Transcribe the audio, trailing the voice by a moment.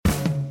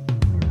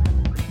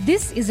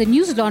This is a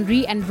News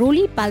Laundry and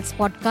Rolly Pulse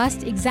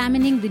podcast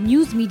examining the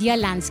news media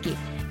landscape.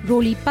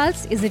 Rolly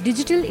Pulse is a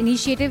digital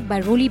initiative by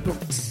Rolly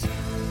Books.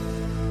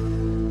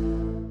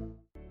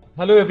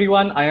 Hello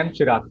everyone, I am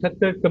Chirag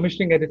Thakkar,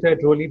 commissioning editor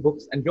at Rolly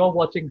Books, and you're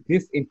watching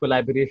this in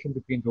collaboration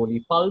between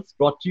Rolly Pulse,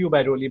 brought to you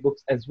by Rolly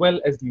Books as well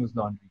as News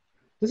Laundry.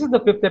 This is the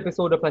 5th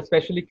episode of our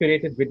specially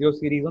curated video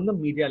series on the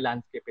media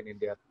landscape in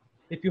India.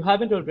 If you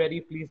haven't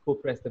already, please go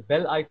press the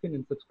bell icon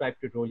and subscribe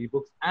to Rolly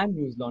Books and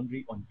News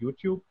Laundry on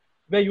YouTube,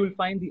 where you will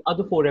find the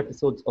other 4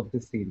 episodes of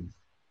this series.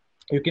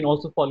 You can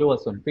also follow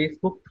us on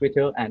Facebook,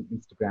 Twitter, and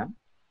Instagram.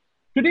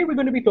 Today, we're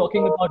going to be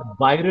talking about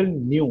viral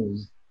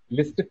news,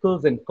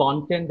 listicles, and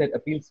content that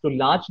appeals to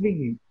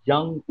largely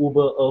young,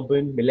 uber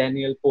urban,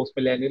 millennial,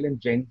 post-millennial, and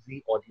Gen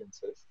Z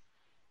audiences.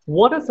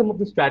 What are some of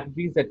the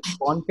strategies that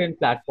content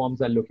platforms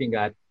are looking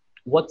at?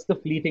 What's the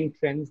fleeting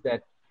trends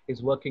that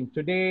is working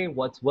today?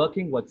 What's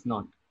working, what's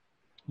not?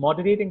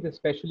 Moderating this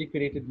specially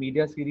curated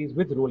media series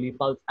with Rolly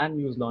Pulse and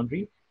News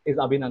Laundry is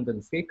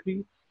Abhinandan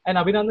Sekhri. And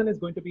Abhinandan is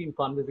going to be in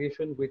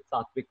conversation with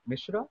Satvik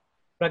Mishra,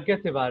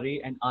 Pragya Tiwari,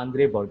 and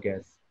Andre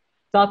Borges.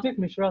 Satvik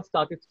Mishra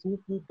started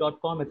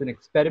ScoopWhoop.com as an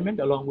experiment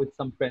along with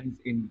some friends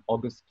in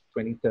August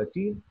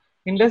 2013.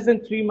 In less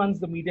than 3 months,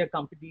 the media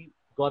company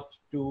got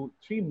to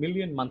 3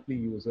 million monthly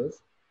users.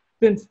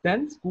 Since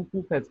then,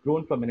 ScoopWhoop has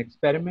grown from an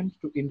experiment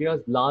to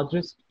India's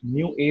largest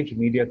new age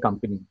media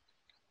company.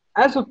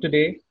 As of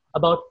today,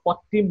 about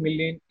 40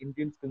 million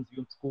Indians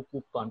consume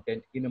ScoopWhoop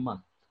content in a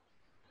month.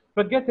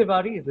 Pragya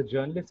Tiwari is a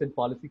journalist and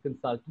policy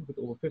consultant with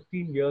over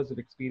 15 years of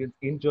experience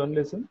in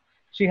journalism.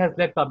 She has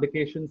led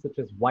publications such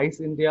as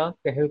Vice India,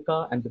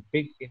 Tehelka, and The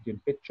Big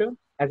Indian Picture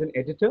as an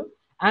editor,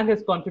 and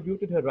has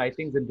contributed her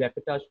writings and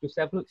reportage to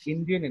several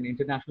Indian and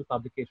international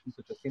publications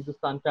such as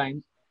Hindustan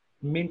Times,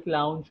 Mint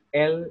Lounge,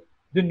 Elle,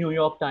 The New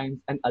York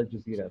Times, and Al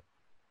Jazeera.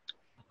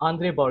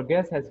 Andre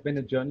Borges has been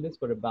a journalist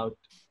for about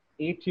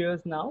 8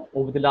 years now.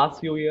 Over the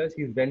last few years,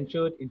 he's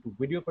ventured into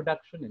video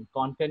production and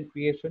content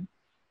creation,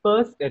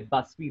 first at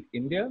BuzzFeed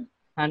India,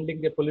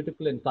 handling their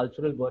political and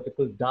cultural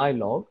vertical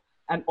Dialogue,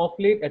 and off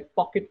late at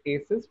Pocket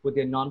Aces with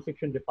their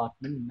non-fiction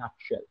department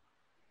Nutshell.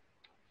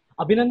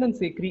 Abhinandan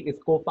Sekhri is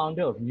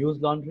co-founder of News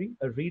Laundry,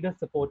 a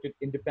reader-supported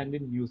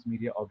independent news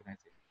media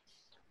organization.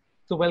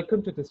 So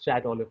welcome to this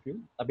chat, all of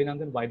you.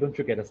 Abhinandan, why don't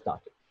you get us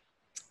started?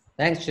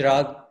 Thanks,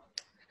 Chirag.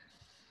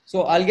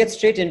 So I'll get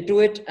straight into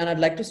it, and I'd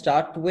like to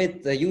start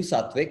with you,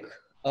 Satvik.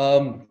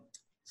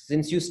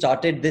 Since you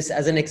started this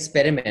as an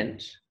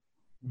experiment,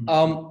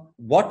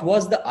 what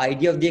was the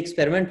idea of the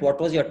experiment? What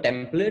was your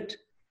template?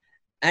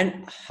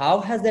 And how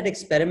has that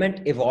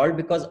experiment evolved?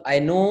 Because I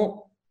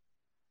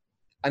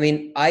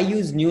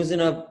use news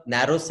in a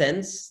narrow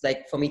sense.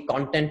 Like for me,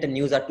 content and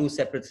news are two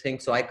separate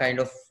things. So I kind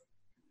of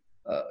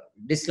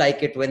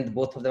dislike it when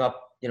both of them are,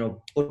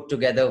 put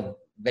together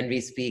when we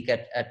speak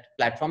at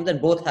platforms,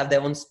 and both have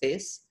their own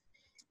space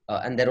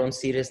and their own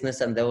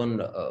seriousness and their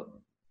own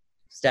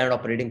standard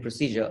operating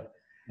procedure.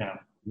 Yeah.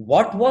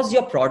 What was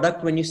your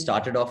product when you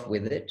started off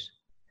with it?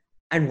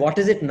 And what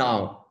is it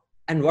now?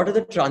 And what are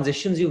the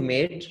transitions you've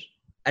made?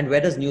 And where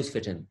does news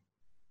fit in?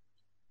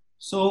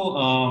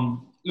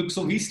 So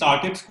we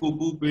started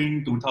ScoopWhoop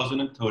in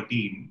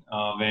 2013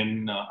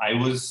 when I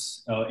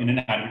was in an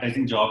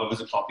advertising job. I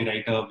was a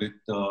copywriter with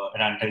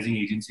an advertising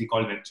agency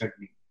called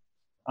WebChutney.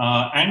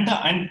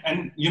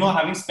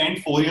 Having spent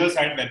 4 years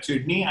at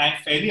WebChutney, I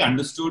fairly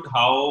understood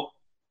how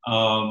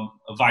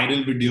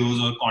viral videos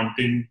or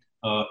content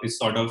is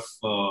sort of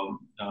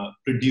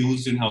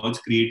produced and how it's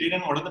created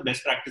and what are the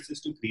best practices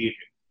to create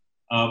it.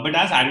 But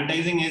as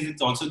advertising is,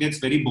 it also gets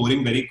very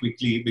boring very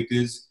quickly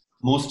because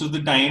most of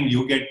the time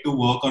you get to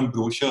work on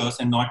brochures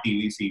and not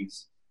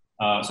TVCs.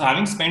 So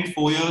having spent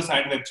 4 years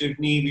at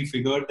WebChutney, we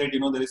figured that,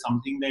 there is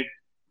something that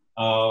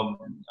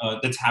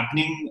that's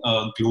happening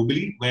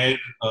globally where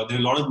there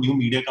are a lot of new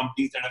media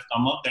companies that have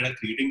come up that are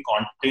creating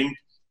content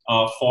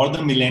for the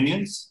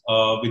millennials,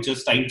 which are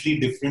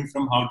slightly different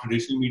from how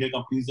traditional media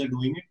companies are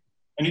doing it.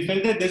 And we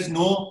felt that there's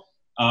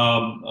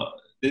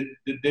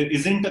there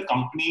isn't a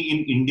company in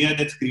India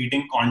that's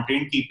creating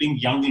content keeping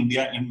young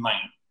India in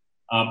mind.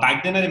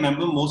 Back then, I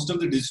remember most of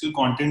the digital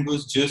content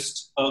was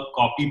just a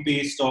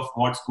copy-paste of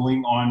what's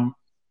going on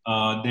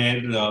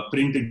their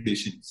print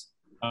editions.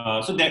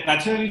 So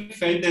that's why we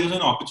felt there was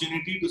an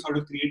opportunity to sort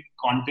of create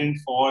content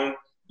for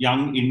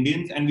young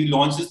Indians. And we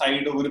launched the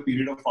site over a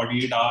period of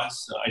 48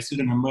 hours. I still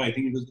remember, I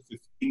think it was the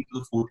 15th to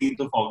the 14th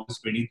of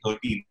August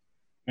 2013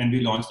 when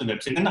we launched the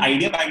website. And the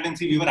idea back then,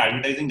 we were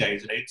advertising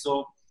guys, right?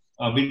 So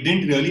we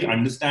didn't really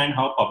understand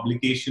how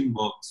publication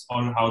works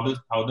or how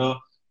the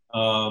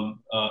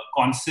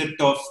concept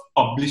of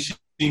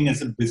publishing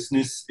as a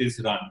business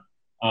is run.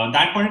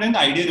 That point in time, the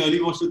idea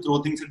really was to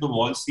throw things at the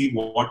wall, see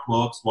what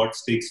works, what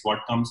sticks, what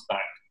comes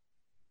back.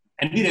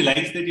 And we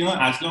realized that,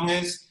 as long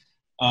as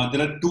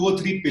there are 2 or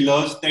 3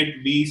 pillars that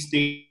we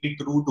stay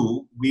true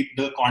to,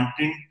 the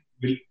content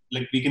will,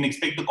 we can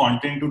expect the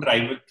content to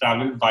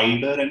travel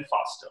wider and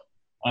faster.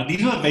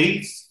 These were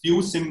very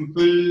few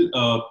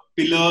simple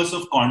pillars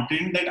of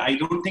content that I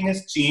don't think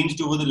has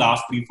changed over the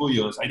last 3-4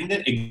 years. I think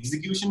that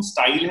execution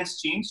style has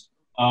changed,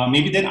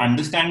 Maybe their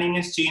understanding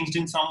has changed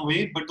in some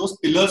way, but those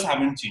pillars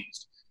haven't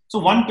changed. So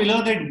one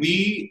pillar that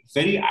we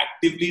very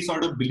actively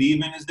sort of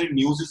believe in is that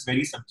news is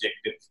very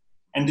subjective.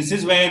 And this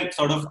is where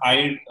sort of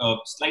I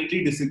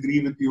slightly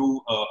disagree with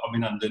you,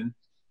 Abhinandan.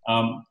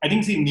 I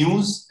think, see,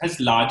 news has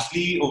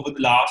largely over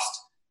the last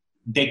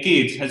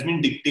decades has been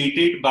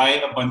dictated by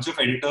a bunch of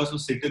editors who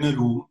sit in a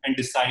room and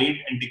decide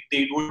and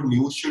dictate what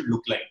news should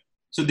look like.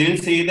 So they'll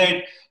say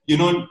that,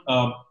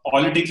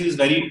 politics is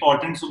very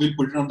important, so we'll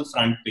put it on the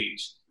front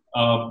page.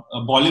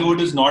 Bollywood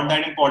is not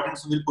that important,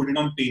 so we'll put it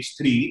on page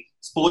 3.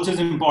 Sports is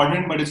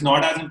important, but it's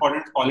not as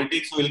important as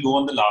politics, so we'll go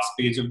on the last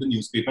page of the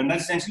newspaper. And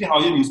that's essentially how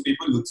your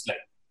newspaper looks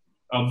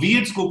like. We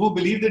at Scopo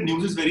believe that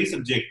news is very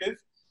subjective.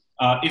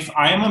 If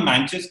I am a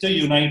Manchester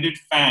United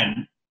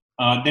fan,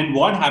 then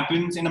what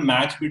happens in a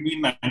match between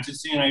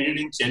Manchester United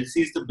and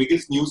Chelsea is the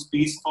biggest news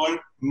piece for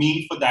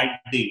me for that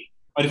day.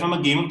 Or if I'm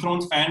a Game of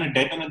Thrones fan, a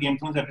death in a Game of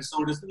Thrones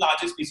episode is the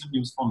largest piece of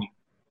news for me.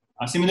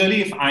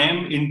 Similarly, if I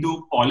am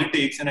into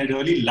politics and I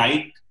really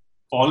like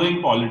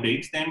following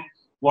politics, then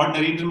what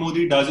Narendra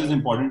Modi does is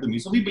important to me.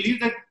 So we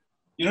believe that,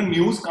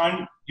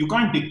 you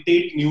can't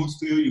dictate news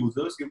to your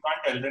users. You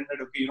can't tell them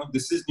that, okay,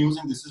 this is news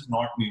and this is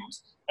not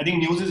news. I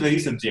think news is very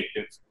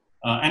subjective.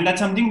 And that's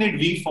something that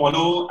we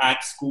follow at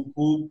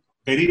Scopo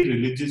very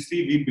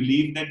religiously. We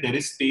believe that there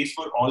is space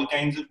for all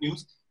kinds of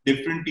news.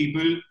 Different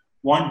people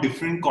want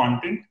different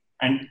content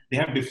and they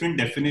have different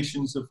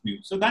definitions of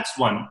news. So that's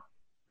one.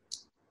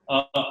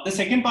 The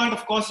second part,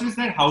 of course, is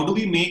that how do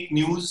we make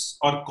news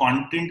or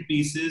content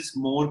pieces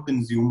more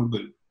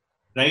consumable,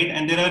 right?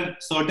 And there are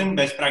certain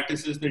best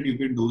practices that you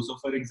can do. So,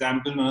 for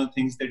example, one of the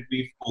things that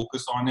we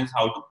focus on is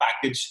how to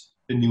package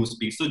the news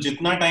piece. So,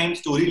 jitna time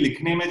story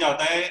likhne mein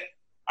jata hai,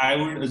 I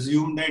would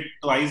assume that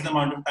twice the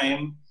amount of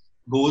time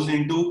goes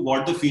into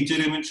what the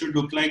feature image should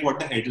look like, what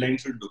the headline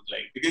should look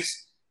like.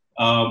 Because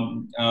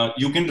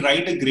you can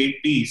write a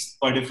great piece,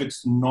 but if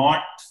it's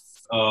not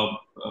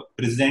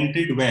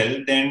presented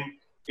well, then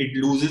it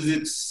loses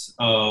its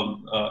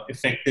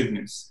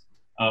effectiveness.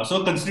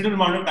 So a considerable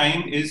amount of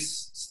time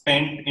is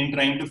spent in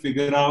trying to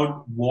figure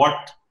out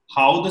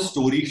how the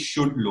story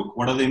should look.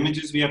 What are the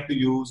images we have to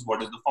use?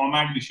 What is the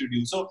format we should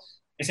use? So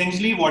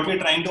essentially what we're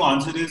trying to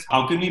answer is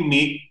how can we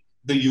make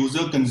the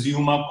user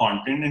consume our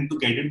content and to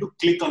get him to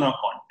click on our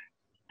content.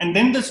 And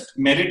then the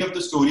merit of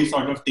the story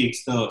sort of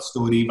takes the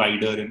story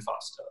wider and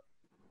faster.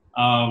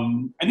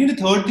 I think the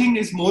third thing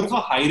is more of a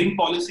hiring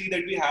policy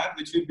that we have,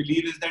 which we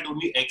believe is that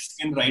only X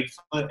can write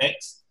for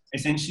X.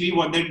 Essentially,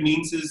 what that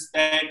means is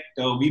that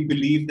we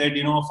believe that,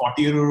 a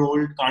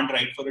 40-year-old can't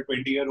write for a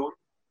 20-year-old.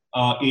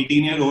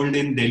 18-year-old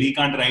in Delhi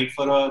can't write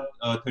for a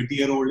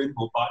 30-year-old in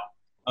Bhopal.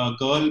 A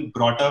girl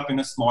brought up in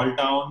a small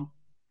town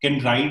can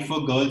write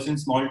for girls in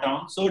small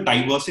towns. So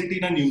diversity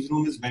in a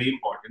newsroom is very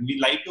important. We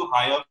like to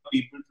hire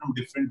people from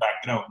different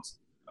backgrounds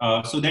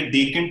so that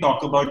they can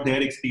talk about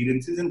their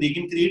experiences and they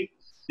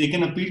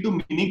can appeal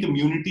to many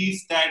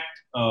communities that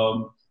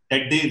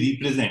they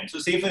represent. So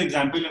say, for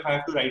example, if I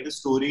have to write a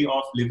story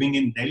of living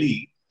in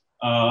Delhi,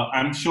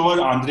 I'm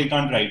sure Andre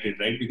can't write it,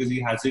 right? Because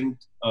he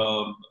hasn't,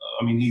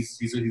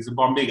 he's a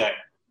Bombay guy.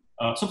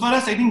 So for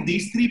us, I think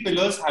these three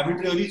pillars haven't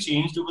really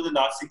changed over the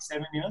last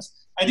 6-7 years.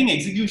 I think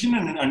execution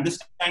and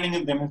understanding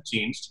of them have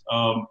changed.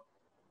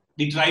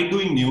 We tried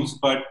doing news,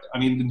 but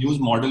the news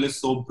model is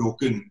so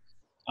broken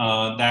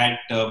that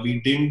we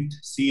didn't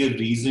see a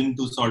reason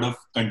to sort of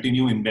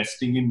continue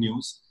investing in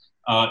news.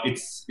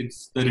 It's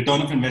the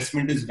return of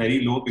investment is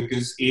very low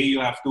because you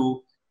have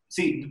to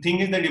see, the thing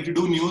is that if you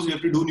do news, you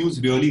have to do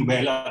news really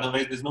well.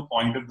 Otherwise, there's no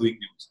point of doing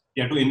news.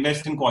 You have to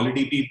invest in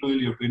quality people.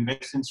 You have to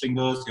invest in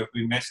stringers. You have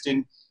to invest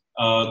in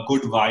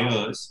good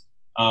wires.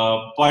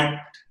 But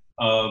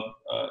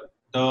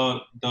the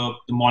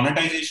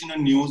monetization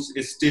of news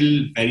is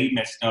still very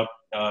messed up.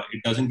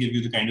 It doesn't give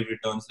you the kind of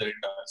returns that it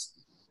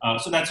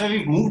does. So that's why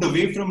we've moved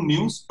away from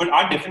news. But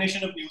our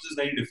definition of news is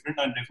very different.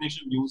 Our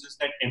definition of news is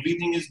that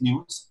everything is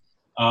news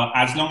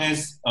as long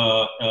as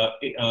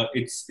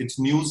it's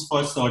news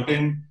for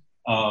certain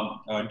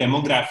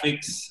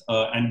demographics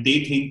and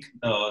they think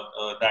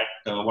that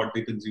what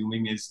they're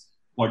consuming is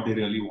what they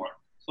really want.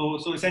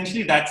 So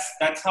essentially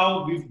that's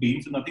how we've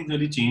been. So nothing's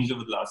really changed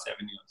over the last 7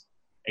 years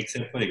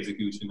except for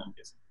execution, I'm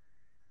guessing.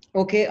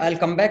 Okay, I'll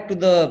come back to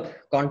the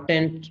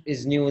content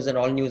is news and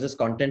all news is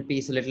content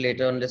piece a little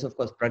later, unless of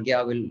course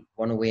Pragya will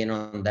want to weigh in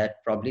on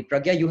that probably.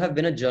 Pragya, you have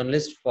been a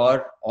journalist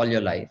for all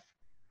your life.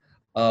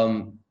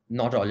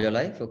 Not all your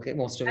life, okay,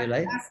 most of your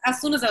life. As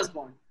soon as I was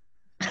born.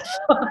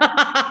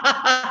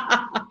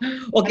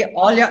 Okay,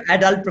 all your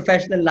adult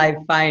professional life,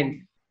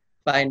 fine.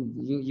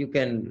 You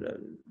can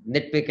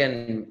nitpick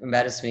and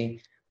embarrass me,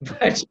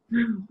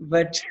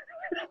 but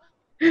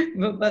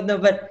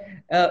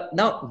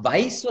now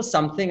Vice was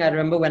something I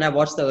remember when I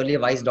watched the earlier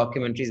Vice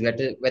documentaries,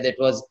 whether it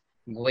was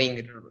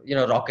going,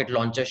 rocket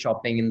launcher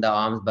shopping in the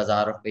Arms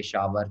Bazaar of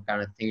Peshawar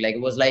kind of thing. Like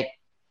it was like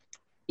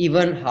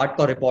even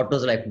hardcore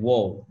reporters like,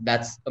 whoa,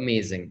 that's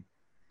amazing.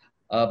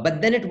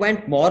 But then it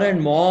went more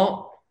and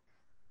more,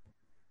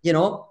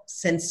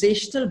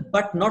 sensational,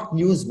 but not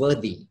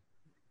newsworthy.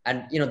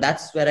 And,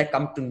 that's where I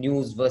come to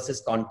news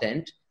versus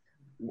content.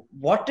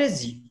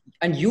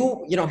 And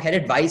you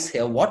headed Vice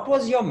here. What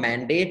was your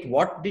mandate?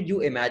 What did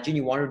you imagine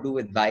you want to do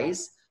with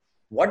Vice?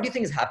 What do you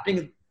think is happening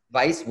with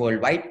Vice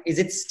worldwide? Is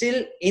it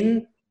still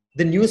in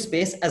the news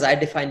space as I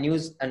define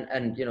news, and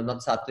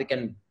not Satvik,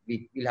 and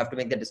we'll have to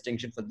make the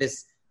distinction for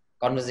this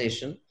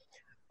conversation.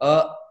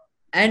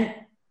 And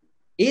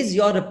is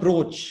your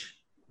approach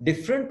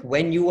different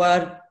when you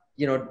are,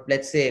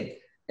 let's say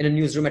in a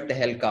newsroom at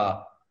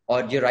Tehelka,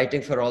 or you're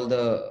writing for all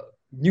the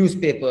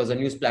newspapers or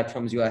news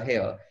platforms you are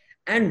here?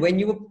 And when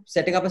you were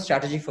setting up a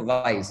strategy for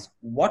Vice,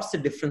 what's the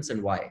difference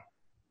and why?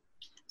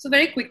 So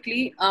very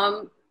quickly,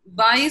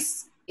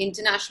 Vice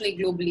internationally,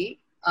 globally,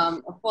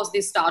 of course,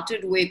 they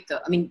started with,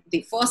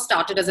 they first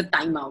started as a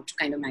Time Out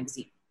kind of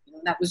magazine.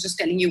 That was just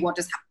telling you what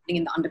is happening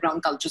in the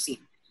underground culture scene.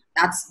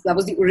 That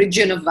was the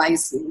origin of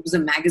Vice. It was a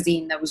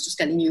magazine that was just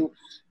telling you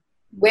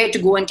where to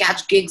go and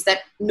catch gigs that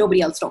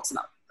nobody else talks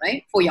about,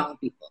 right? For young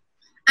people.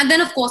 And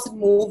then, of course, it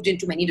moved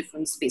into many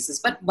different spaces.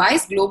 But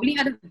Vice globally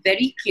had a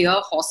very clear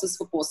horses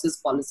for courses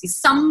policy,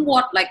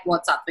 somewhat like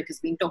what Satvik has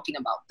been talking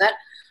about, that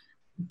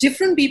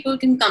different people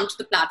can come to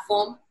the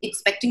platform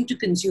expecting to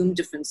consume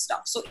different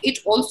stuff. So it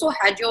also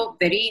had your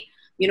very,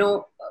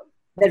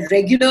 the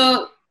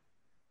regular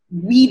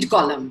weed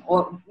column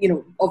or,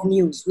 of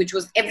news, which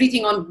was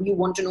everything on you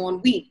want to know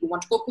on weed. You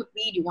want to cook with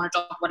weed. You want to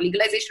talk about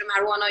legalization of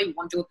marijuana. You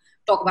want to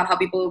talk about how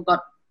people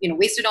got,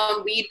 wasted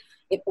on weed.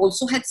 It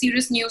also had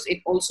serious news.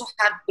 It also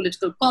had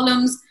political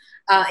columns.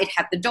 It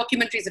had the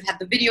documentaries. It had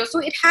the videos. So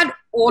it had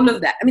all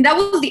of that. That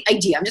was the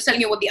idea. I'm just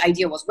telling you what the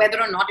idea was. Whether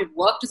or not it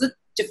worked is a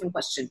different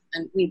question,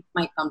 and we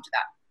might come to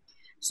that.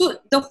 So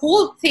the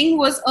whole thing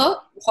was a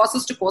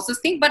horses to courses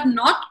thing, but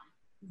not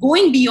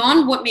going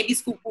beyond what maybe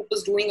Scoop Whoop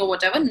was doing or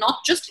whatever,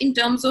 not just in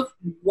terms of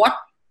what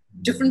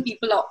different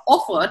people are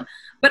offered,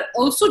 but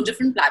also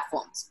different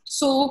platforms.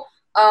 So,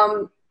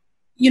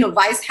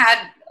 Vice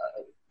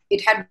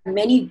had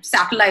many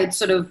satellite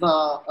sort of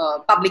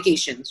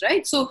publications,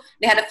 right? So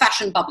they had a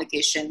fashion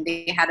publication,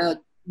 they had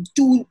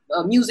two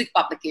music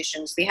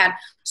publications,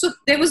 so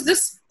there was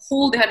this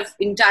they had an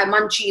entire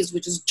Munchies,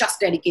 which is just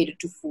dedicated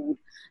to food.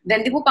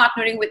 Then they were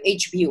partnering with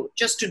HBO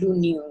just to do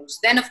news.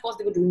 Then, of course,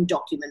 they were doing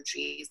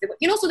documentaries.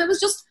 So there was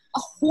just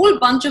a whole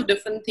bunch of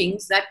different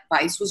things that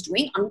Vice was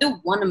doing under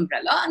one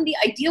umbrella. And the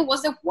idea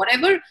was that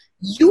whatever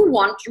you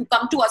want, you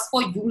come to us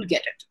for, you'll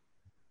get it.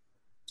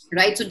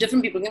 Right? So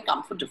different people can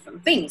come for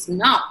different things.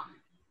 Now,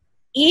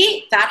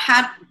 that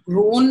had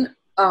grown,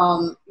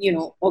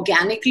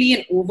 organically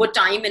and over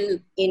time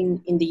in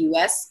the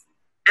US,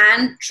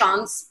 and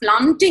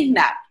transplanting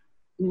that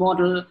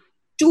model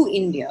to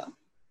India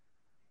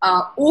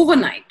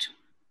overnight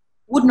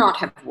would not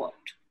have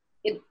worked.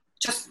 It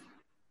just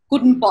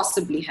couldn't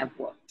possibly have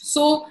worked.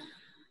 So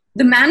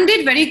the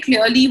mandate very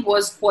clearly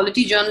was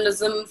quality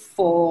journalism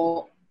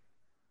for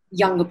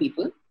younger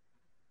people,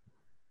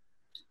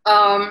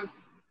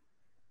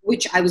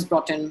 which I was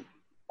brought in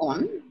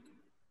on,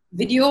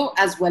 video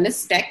as well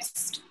as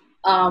text,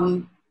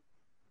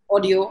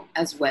 audio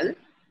as well.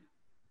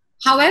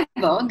 However,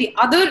 the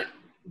other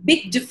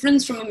big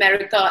difference from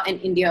America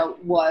and India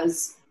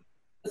was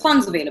the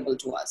funds available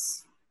to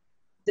us,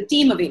 the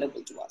team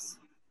available to us.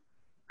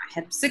 I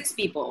had 6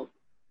 people.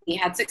 He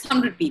had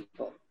 600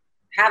 people,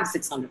 have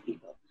 600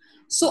 people.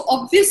 So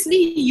obviously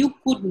you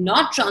could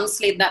not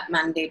translate that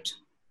mandate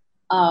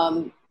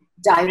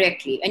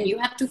directly, and you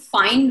had to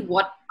find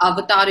what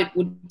avatar it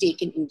would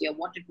take in India,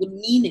 what it would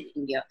mean in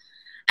India.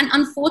 And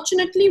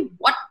unfortunately,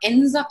 what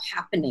ends up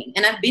happening,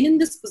 and I've been in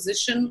this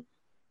position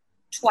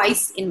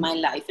twice in my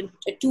life, and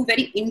at 2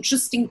 very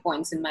interesting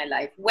points in my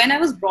life. When I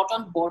was brought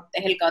on board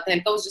Tehelka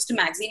was just a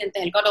magazine, and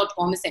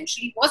Tehelka.com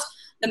essentially was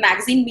the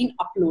magazine being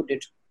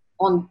uploaded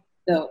on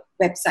the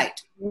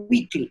website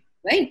weekly,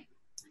 right?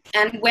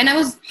 And when I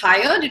was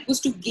hired, it was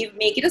to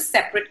make it a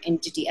separate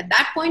entity. At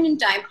that point in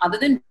time, other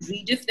than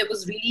Rediff,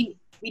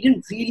 we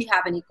didn't really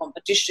have any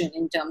competition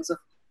in terms of,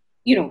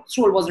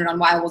 Scroll wasn't around,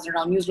 Wire wasn't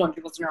around, News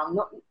Laundry wasn't around,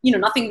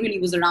 nothing really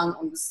was around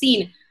on the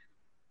scene.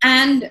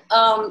 And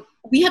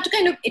we had to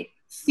kind of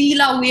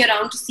feel our way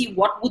around to see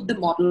what would the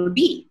model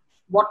be,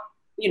 what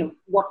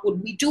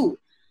would we do.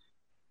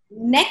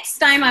 Next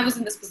time I was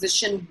in this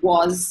position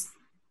was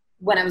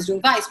when I was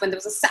doing Vice, when there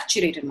was a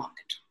saturated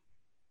market.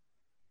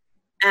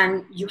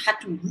 And you had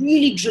to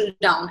really drill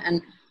down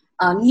and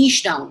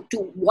niche down to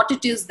what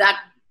it is that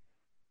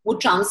would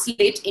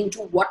translate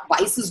into what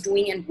Vice is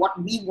doing and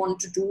what we want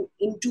to do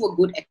into a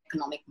good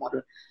economic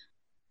model.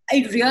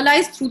 I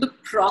realized through the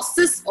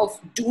process of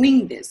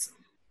doing this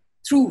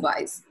through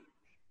Vice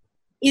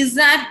is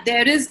that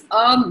there is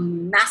a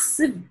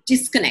massive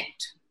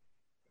disconnect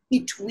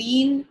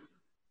between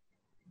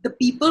the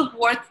people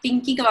who are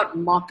thinking about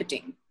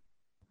marketing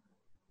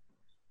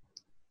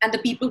and the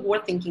people who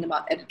are thinking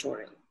about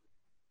editorial.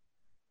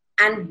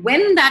 And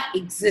when that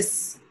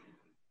exists,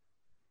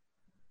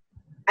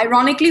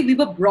 ironically, we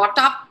were brought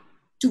up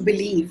to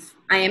believe,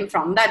 I am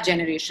from that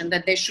generation,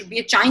 that there should be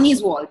a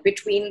Chinese wall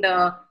between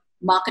the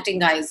marketing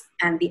guys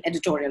and the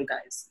editorial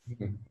guys.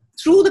 Mm-hmm.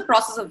 through the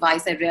process of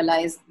Vice, I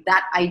realized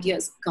that idea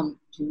is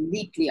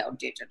completely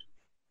outdated.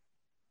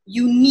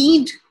 You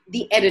need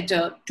the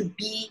editor to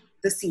be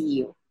the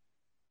CEO,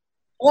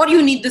 or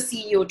you need the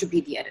CEO to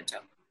be the editor.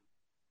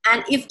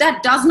 And if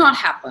that does not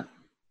happen,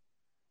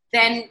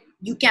 then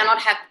you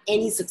cannot have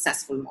any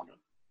successful model.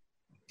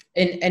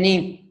 In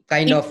any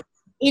kind of...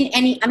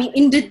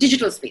 In the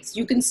digital space,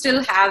 you can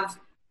still have,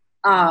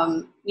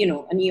 a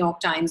New York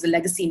Times, a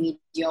legacy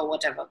media or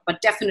whatever,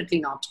 but definitely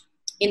not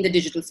in the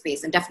digital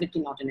space and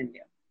definitely not in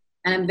India.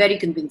 And I'm very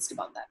convinced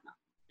about that now.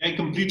 I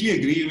completely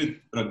agree with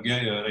Pragya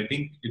here. I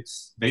think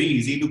it's very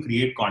easy to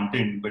create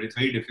content, but it's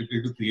very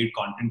difficult to create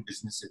content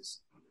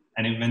businesses.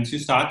 And once you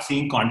start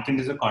seeing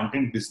content as a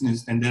content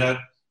business, then there are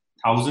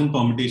 1,000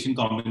 permutation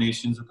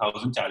combinations,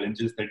 1,000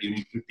 challenges that you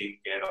need to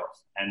take care of.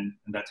 And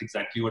that's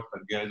exactly what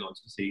Pragya is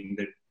also saying,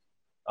 that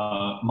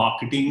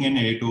marketing and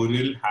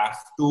editorial have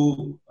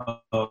to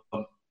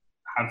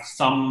have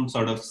some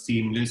sort of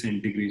seamless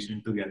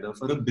integration together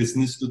for a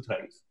business to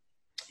thrive.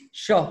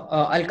 Sure.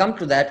 I'll come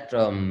to that.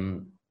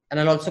 And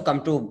I'll also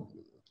come to,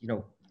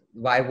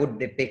 why would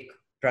they pick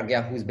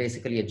Pragya, who's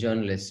basically a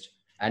journalist,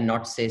 and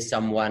not say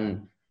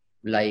someone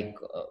like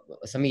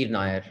Sameer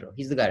Nair?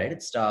 He's the guy, right?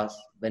 It stars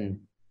when,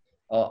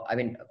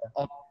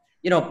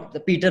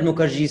 the Peter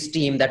Mukherjee's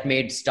team that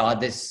made Star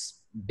this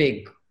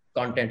big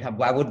content hub.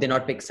 Why would they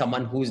not pick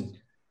someone who's,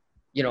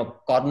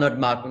 cornered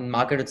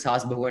market with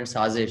Saas Bahu and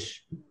Sazish,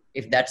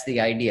 if that's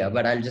the idea?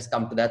 But I'll just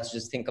come to that. So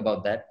just think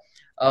about that.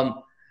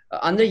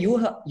 Andre,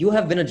 you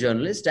have been a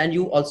journalist, and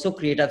you also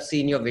create, I've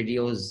seen your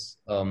videos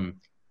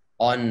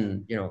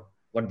on,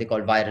 what they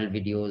call viral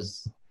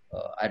videos.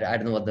 I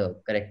don't know what the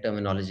correct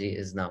terminology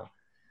is now.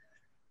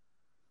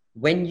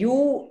 When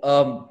you,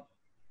 do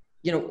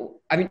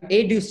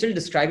you still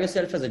describe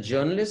yourself as a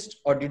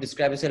journalist, or do you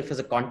describe yourself as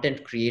a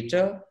content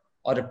creator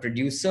or a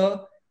producer?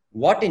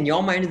 What in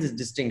your mind is the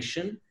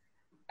distinction?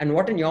 And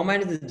what in your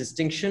mind is the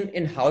distinction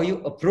in how you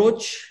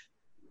approach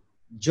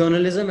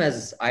journalism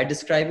as I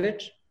describe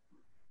it,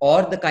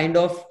 or the kind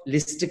of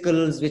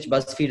listicles which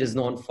BuzzFeed is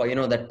known for,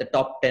 that the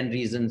top 10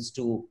 reasons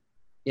to,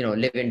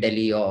 live in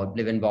Delhi or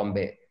live in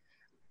Bombay?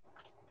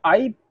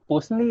 I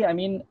personally,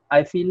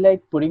 I feel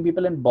like putting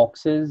people in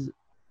boxes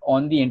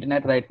on the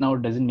internet right now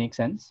doesn't make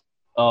sense.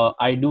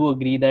 I do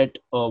agree that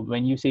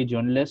when you say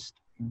journalist,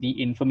 the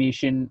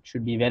information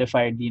should be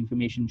verified, the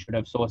information should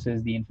have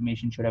sources, the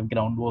information should have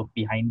groundwork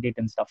behind it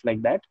and stuff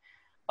like that.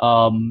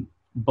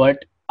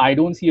 But I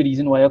don't see a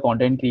reason why a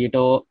content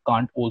creator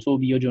can't also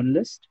be a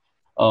journalist.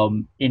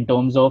 In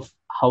terms of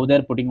how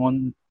they're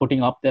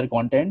putting up their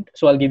content.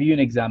 So I'll give you an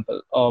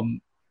example.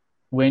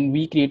 When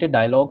we created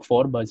Dialogue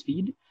for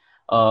BuzzFeed,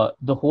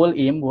 the whole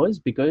aim was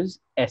because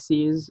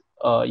essays,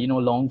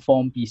 long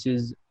form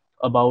pieces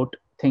about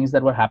things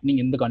that were happening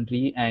in the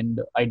country and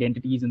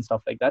identities and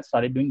stuff like that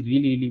started doing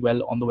really, really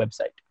well on the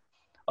website.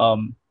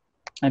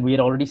 And we had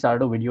already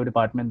started a video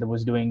department that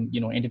was doing,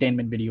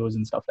 entertainment videos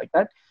and stuff like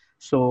that.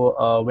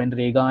 So when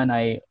Rekha and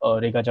I,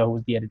 Rekha Jha, who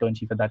was the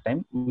editor-in-chief at that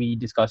time, we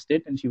discussed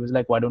it, and she was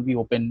like, why don't we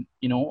open,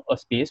 a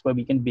space where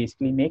we can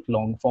basically make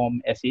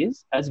long-form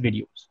essays as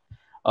videos.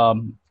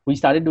 We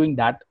started doing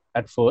that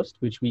at first,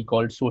 which we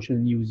called social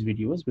news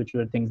videos, which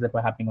were things that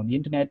were happening on the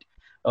internet,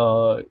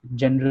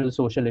 general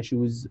social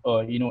issues,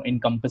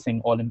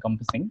 all-encompassing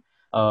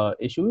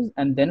issues.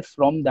 And then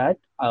from that,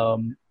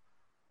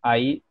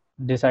 I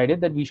decided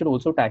that we should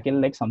also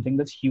tackle like something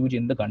that's huge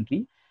in the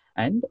country.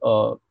 And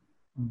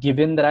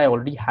given that I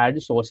already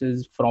had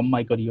sources from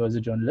my career as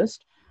a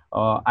journalist,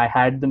 I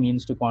had the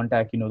means to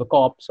contact, the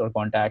cops or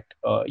contact,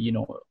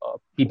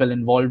 people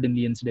involved in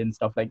the incident,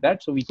 stuff like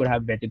that. So we could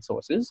have vetted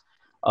sources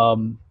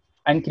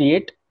and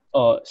create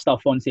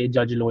stuff on, say,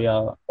 Judge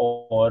Loya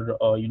or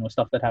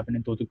stuff that happened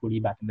in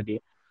Thoothukudi back in the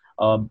day.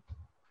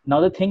 Now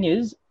the thing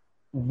is,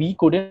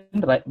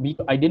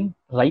 I didn't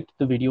write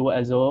the video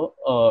as a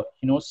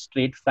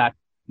straight fact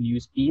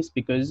news piece,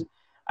 because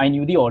I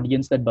knew the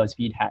audience that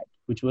BuzzFeed had,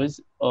 which was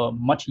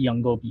much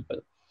younger people.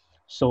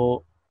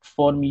 So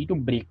for me to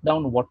break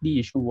down what the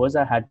issue was,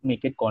 I had to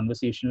make it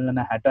conversational, and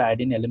I had to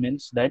add in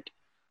elements that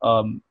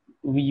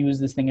we use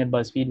this thing at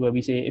BuzzFeed where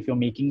we say, if you're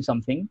making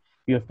something,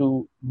 you have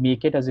to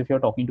make it as if you're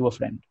talking to a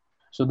friend.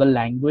 So the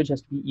language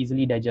has to be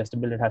easily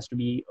digestible. It has to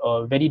be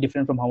very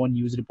different from how a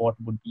news report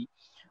would be.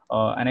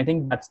 And I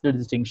think that's the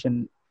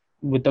distinction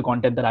with the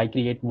content that I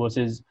create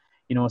versus,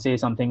 say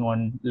something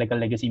on like a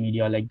legacy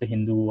media like The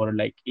Hindu or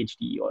like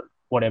HT or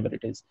whatever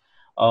it is.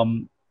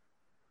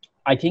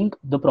 I think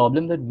the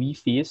problem that we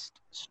faced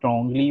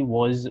strongly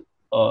was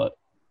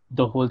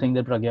the whole thing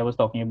that Pragya was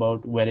talking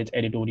about, where it's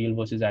editorial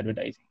versus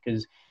advertising.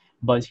 Because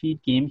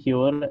BuzzFeed came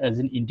here as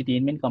an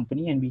entertainment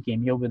company, and we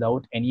came here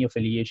without any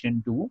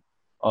affiliation to,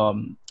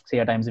 say,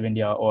 a Times of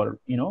India or,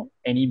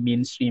 any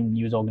mainstream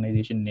news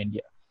organization in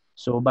India.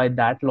 So by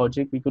that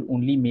logic, we could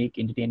only make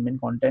entertainment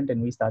content,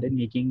 and we started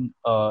making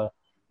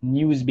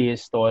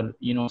news-based or,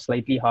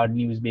 slightly hard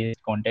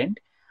news-based content.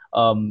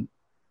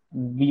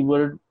 We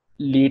were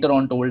later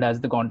on told,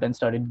 as the content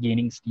started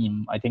gaining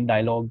steam, I think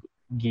Dialogue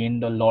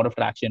gained a lot of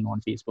traction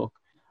on Facebook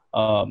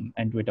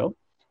and Twitter.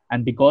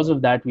 And because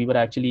of that, we were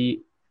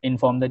actually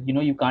informed that,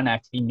 you can't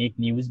actually make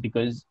news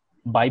because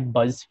by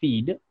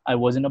BuzzFeed, I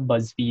wasn't a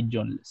BuzzFeed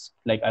journalist.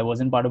 Like, I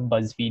wasn't part of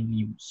BuzzFeed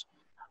News.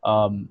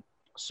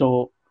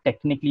 So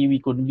technically, we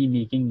couldn't be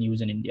making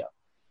news in India,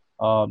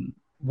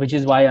 which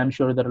is why I'm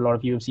sure that a lot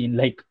of you have seen,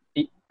 like,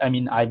 I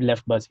mean, I've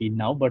left BuzzFeed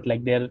now, but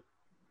like their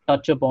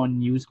touch upon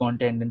news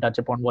content and touch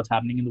upon what's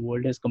happening in the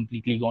world has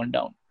completely gone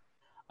down.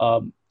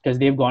 Because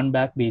they've gone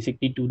back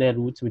basically to their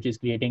roots, which is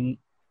creating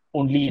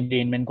only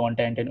entertainment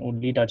content and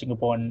only touching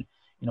upon,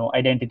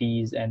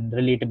 identities and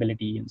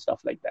relatability and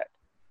stuff like that.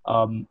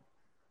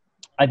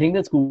 I think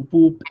that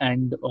Scoop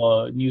and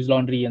News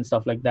Laundry and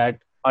stuff like that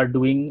are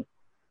doing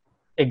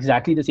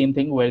exactly the same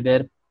thing, where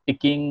they're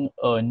picking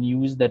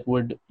news that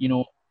would,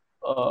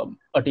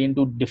 attain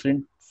to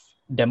different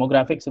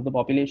demographics of the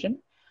population.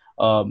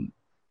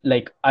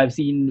 Like, I've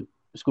seen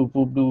Scoop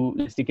do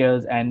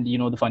listicles and,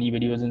 the funny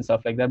videos and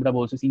stuff like that, but I've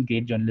also seen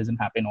great journalism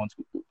happen on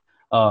Scoop.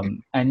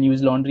 And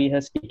News Laundry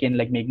has taken,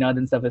 like Meghnad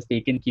and stuff has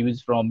taken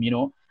cues from,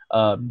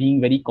 being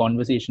very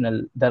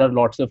conversational. There are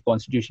lots of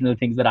constitutional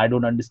things that I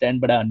don't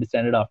understand, but I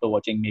understand it after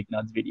watching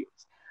Meghnad's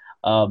videos.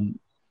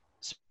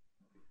 So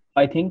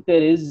I think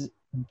there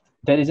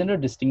isn't a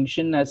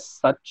distinction as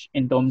such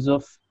in terms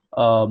of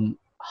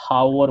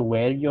how or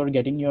where you're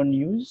getting your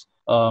news.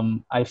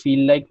 I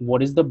feel like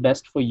what is the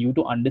best for you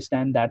to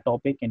understand that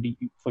topic and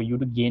for you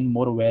to gain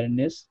more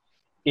awareness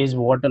is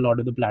what a lot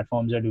of the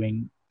platforms are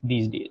doing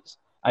these days.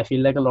 I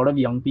feel like a lot of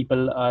young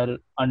people are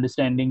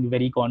understanding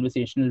very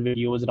conversational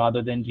videos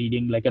rather than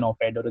reading like an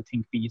op-ed or a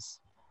think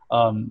piece,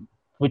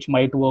 which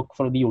might work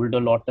for the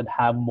older lot that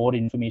have more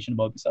information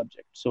about the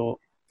subject. So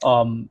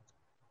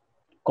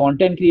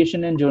content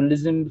creation and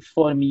journalism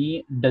for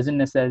me doesn't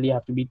necessarily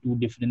have to be two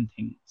different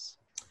things.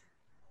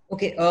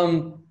 Okay,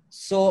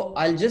 so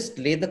I'll just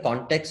lay the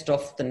context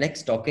of the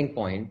next talking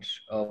point,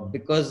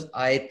 because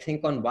I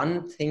think on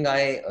one thing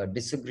I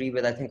disagree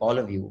with, I think all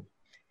of you,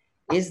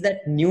 is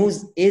that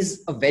news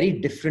is a very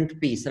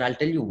different piece. And I'll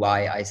tell you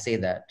why I say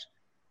that.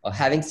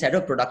 Having set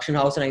a production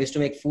house, and I used to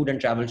make food and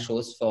travel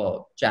shows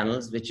for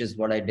channels, which is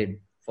what I did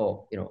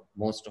for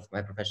most of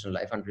my professional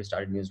life until I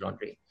started News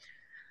Laundry.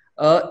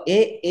 And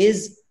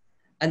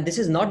this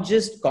is not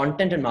just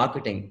content and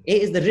marketing,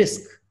 is the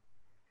risk.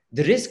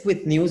 The risk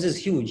with news is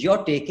huge.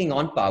 You're taking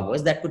on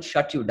powers that could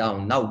shut you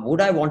down. Now, would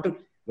I want to,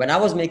 when I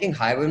was making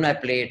Highway on My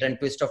Plate and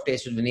Twist of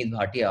Taste with Vineet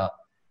Bhatia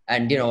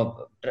and,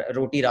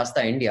 Roti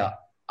Rasta India,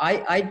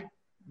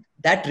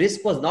 that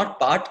risk was not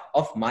part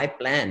of my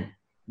plan.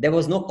 There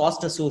was no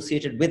cost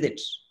associated with it.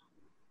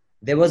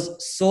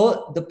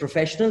 So the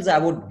professionals I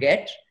would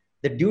get,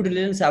 the due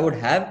diligence I would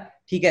have,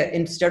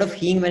 instead of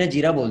हींग मैंने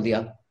जीरा बोल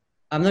दिया,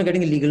 I'm not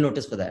getting a legal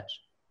notice for that.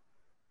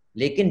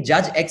 लेकिन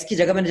judge X की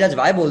जगह मैंने judge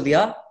Y बोल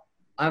दिया,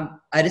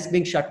 I risk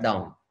being shut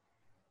down.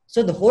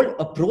 So the whole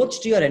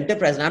approach to your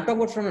enterprise, and I'm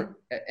talking about from an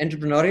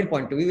entrepreneurial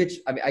point of view, which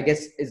I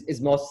guess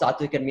is more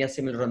Satvik and me are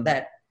similar on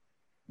that.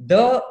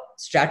 The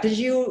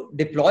strategy you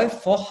deploy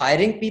for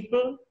hiring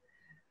people,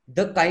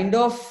 the kind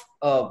of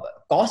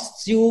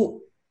costs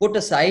you put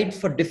aside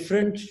for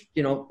different,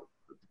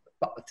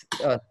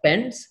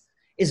 spends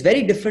is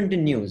very different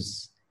in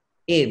news.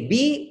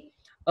 B,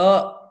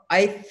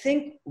 I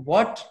think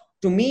what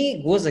to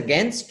me goes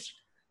against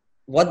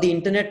what the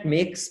internet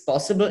makes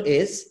possible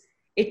is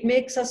it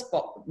makes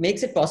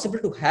it possible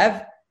to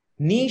have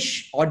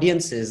niche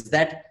audiences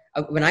that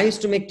when I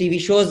used to make TV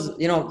shows,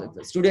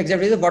 studio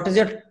executives, what is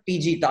your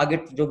TG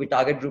target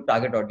group,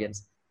 target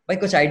audience? By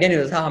kuch idea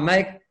nahi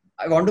hota.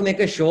 I want to make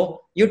a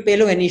show. You'd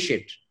pay any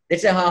shit. They'd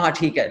say, हाँ,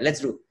 ठीक है,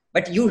 let's do.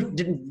 But you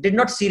did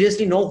not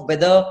seriously know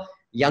whether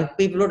young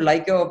people would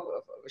like your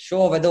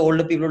show or whether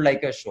older people would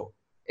like your show.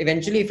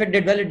 Eventually, if it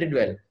did well, it did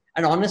well.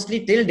 And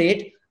honestly, till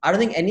date, I don't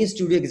think any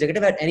studio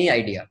executive had any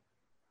idea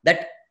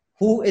that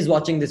who is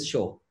watching this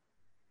show.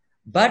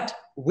 But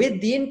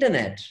with the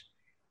internet,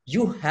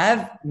 you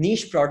have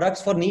niche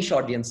products for niche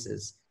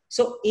audiences.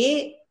 So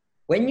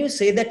when you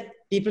say that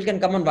people can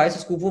come on Vice or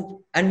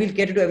Scoop and we'll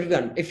cater to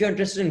everyone. If you're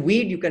interested in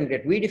weed, you can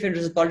get weed. If you're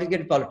interested in politics,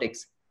 get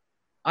politics.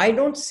 I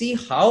don't see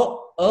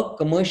how a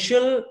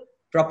commercial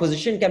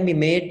proposition can be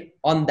made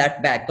on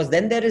that back, because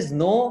then there is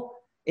no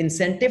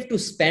incentive to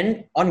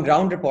spend on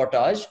ground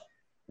reportage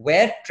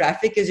where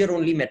traffic is your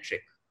only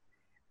metric.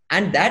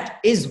 And that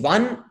is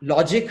one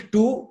logic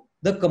to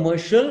the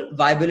commercial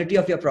viability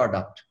of your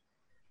product.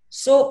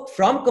 So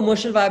from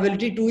commercial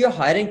viability to your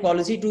hiring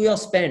policy to your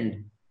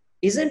spend,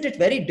 isn't it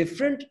very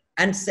different?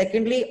 And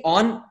secondly,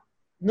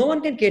 no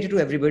one can cater to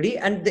everybody.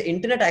 And the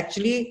internet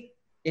actually,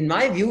 in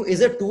my view,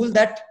 is a tool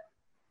that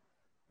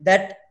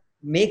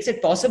makes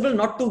it possible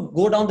not to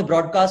go down the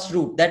broadcast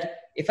route. That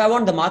if I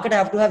want the market, I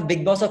have to have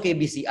Big Boss or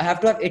KBC. I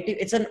have to have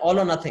it's an all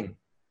or nothing.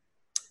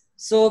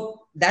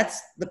 So that's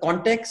the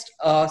context.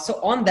 So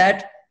on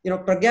that,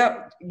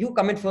 Pragya, you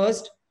come in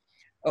first.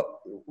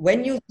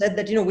 When you said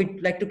that,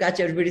 we'd like to catch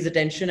everybody's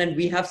attention and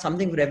we have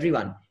something for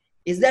everyone,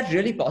 is that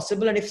really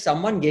possible? And if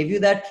someone gave you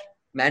that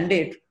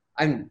mandate,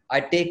 I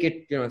take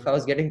it, if I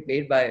was getting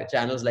paid by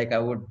channels like I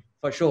would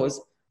for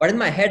shows, but in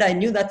my head, I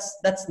knew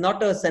that's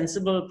not a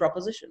sensible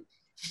proposition.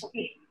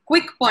 Okay,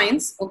 quick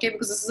points, okay,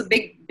 because this is a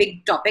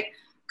big topic.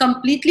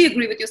 Completely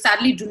agree with you.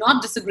 Sadly, do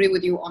not disagree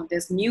with you on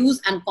this.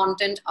 News and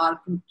content are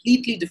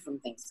completely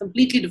different things,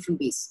 completely different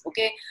beasts,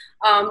 okay?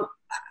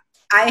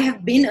 I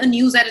have been a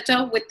news editor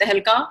with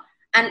Tehelka,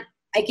 and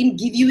I can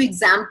give you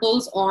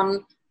examples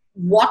on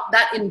what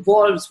that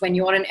involves when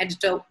you're an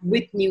editor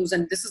with news.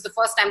 And this is the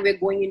first time we're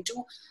going into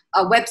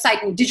a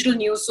website and digital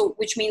news, so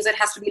which means it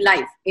has to be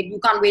live. You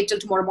can't wait till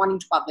tomorrow morning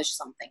to publish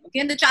something. Okay,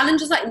 and the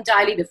challenges are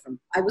entirely different.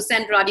 I was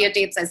sent Radia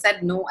tapes. I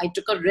said no. I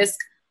took a risk.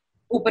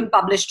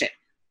 Published it.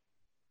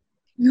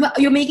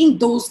 You're making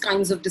those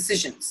kinds of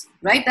decisions,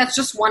 right? That's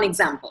just one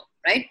example,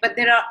 right? But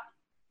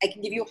I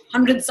can give you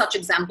 100 such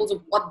examples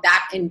of what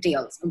that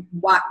entails, and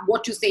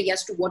what you say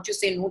yes to, what you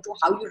say no to,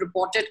 how you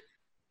report it,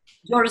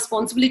 your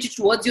responsibility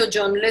towards your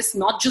journalists,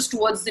 not just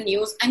towards the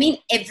news. I mean,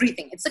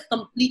 everything. It's a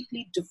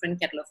completely different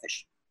kettle of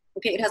fish.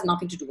 Okay, it has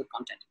nothing to do with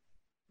content.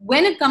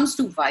 When it comes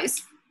to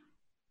Vice,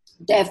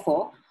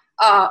 therefore,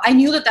 I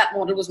knew that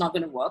model was not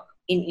going to work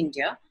in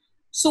India.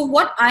 So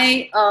what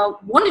I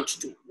wanted to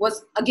do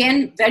was,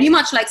 again, very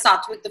much like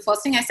Satvik, the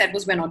first thing I said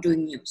was we're not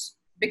doing news,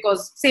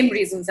 because same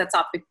reasons that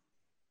Satvik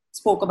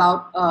spoke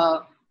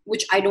about,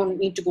 which I don't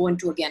need to go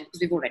into again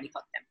because we've already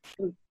got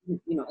them.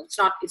 You know, it's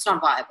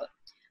not viable.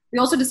 We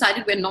also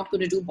decided we're not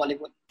going to do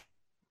Bollywood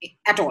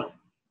at all,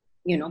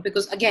 you know,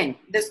 because again,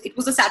 it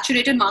was a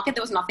saturated market.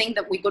 There was nothing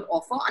that we could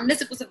offer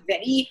unless it was a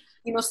very,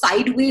 you know,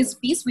 sideways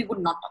piece. We would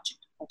not touch it.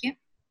 Okay,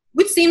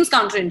 which seems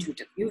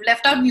counterintuitive. You've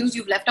left out news.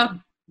 You've left out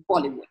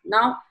Bollywood.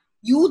 Now,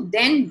 you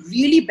then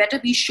really better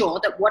be sure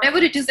that whatever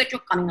it is that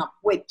you're coming up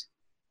with,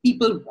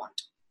 people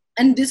want.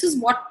 And this is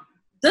what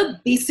the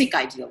basic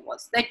idea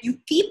was, that you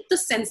keep the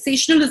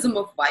sensationalism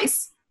of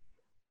Vice,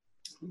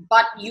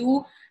 but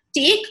you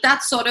take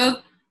that sort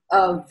of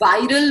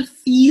viral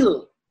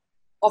feel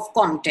of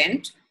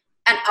content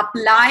and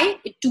apply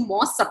it to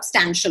more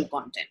substantial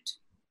content,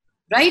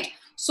 right?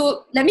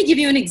 So let me give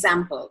you an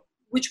example,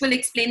 which will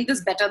explain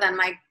this better than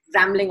my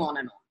rambling on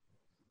and on.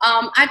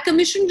 I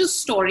commissioned a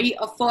story,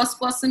 a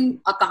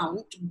first-person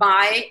account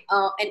by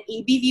an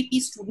ABVP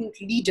student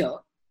leader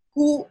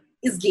who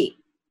is gay.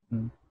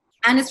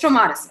 And it's from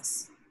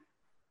RSS.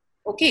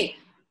 Okay.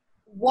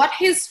 What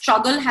his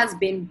struggle has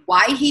been,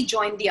 why he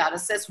joined the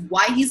RSS,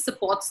 why he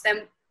supports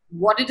them,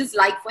 what it is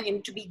like for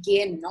him to be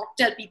gay and not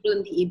tell people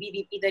in the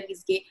ABVP that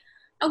he's gay.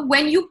 Now,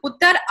 when you put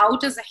that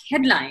out as a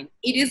headline,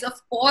 it is, of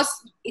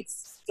course,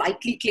 it's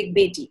slightly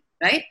clickbaity,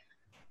 right?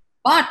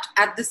 But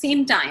at the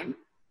same time,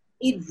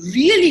 it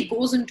really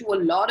goes into a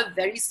lot of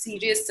very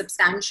serious,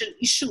 substantial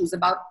issues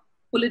about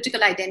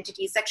political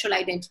identity, sexual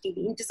identity,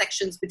 the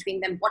intersections between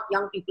them, what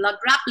young people are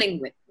grappling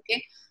with,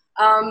 okay?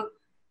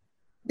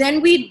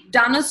 Then we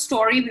done a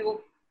story,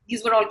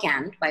 these were all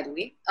canned, by the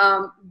way,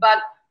 but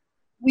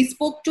we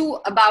spoke to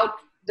about,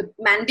 the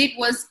mandate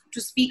was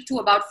to speak to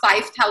about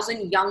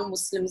 5,000 young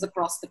Muslims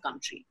across the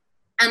country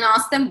and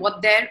ask them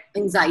what their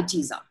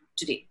anxieties are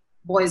today,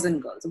 boys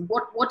and girls.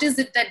 What is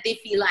it that they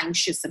feel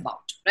anxious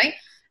about, right?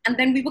 And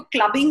then we were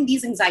clubbing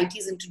these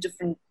anxieties into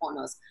different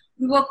corners.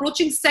 We were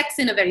approaching sex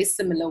in a very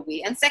similar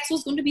way. And sex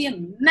was going to be a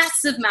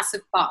massive,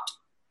 massive part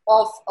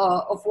of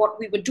what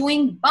we were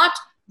doing, but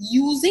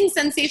using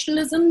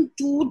sensationalism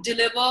to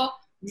deliver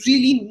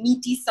really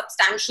meaty,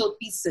 substantial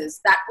pieces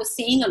that were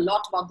saying a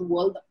lot about the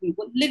world that we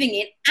were living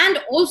in, and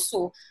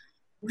also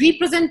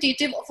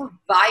representative of a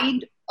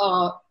wide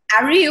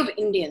array of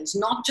Indians,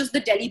 not just the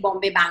Delhi,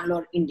 Bombay,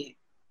 Bangalore Indian,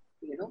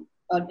 you know,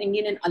 an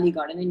Indian in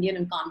Aligarh, an Indian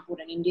in Kanpur,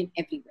 an Indian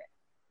everywhere.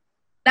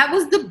 That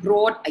was the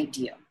broad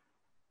idea.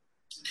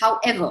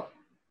 However,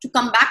 to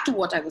come back to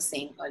what I was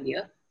saying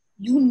earlier,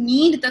 you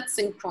need that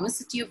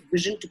synchronicity of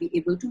vision to be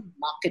able to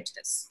market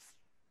this.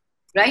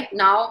 Right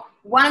now,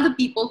 one of the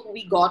people who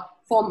we got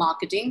for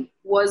marketing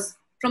was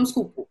from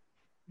Scoop.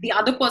 The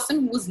other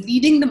person who was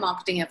leading the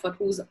marketing effort,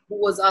 who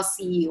was our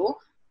CEO,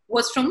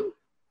 was from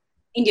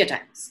India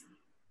Times.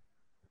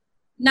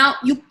 Now,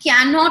 you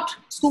cannot,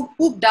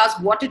 Scoop does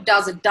what it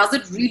does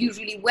it really,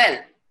 really well,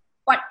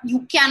 but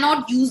you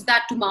cannot use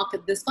that to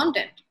market this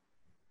content.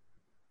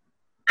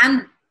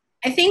 And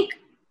I think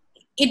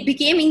it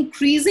became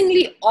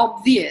increasingly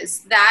obvious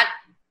that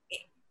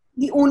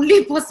the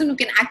only person who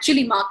can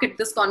actually market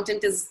this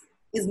content is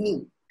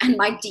me and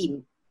my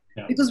team.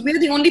 Yeah. Because we're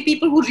the only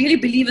people who really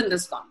believe in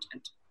this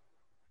content.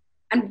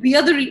 And we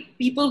are the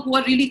people who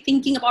are really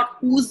thinking about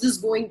who's this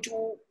going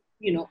to,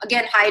 you know,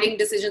 again, hiring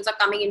decisions are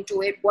coming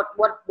into it. What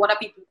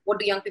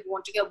do young people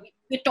want to hear?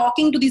 We're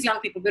talking to these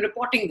young people. We're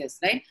reporting this,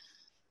 right?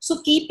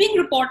 So keeping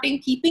reporting,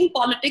 keeping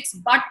politics,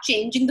 but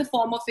changing the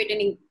form of it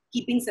and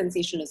keeping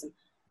sensationalism.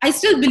 I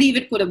still believe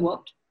it could have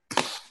worked.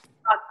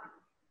 But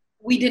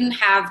we didn't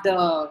have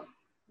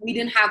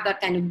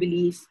that kind of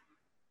belief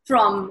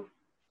from,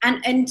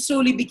 and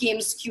slowly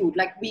became skewed.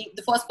 Like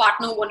the first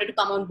partner who wanted to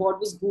come on board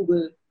was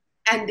Google.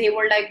 And they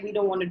were like, we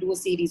don't want to do a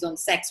series on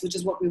sex, which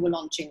is what we were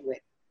launching with.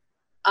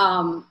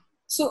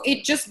 So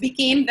it just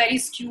became very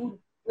skewed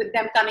with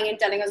them coming and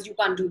telling us, you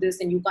can't do this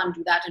and you can't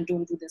do that and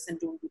don't do this and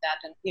don't do that.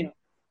 And, you know,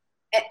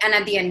 and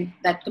at the end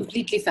that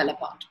completely fell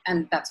apart.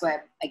 And that's why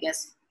I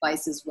guess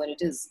Vice is where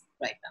it is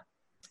right now.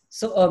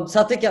 So,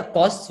 Satvik, yeah,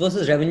 costs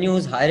versus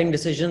revenues, hiring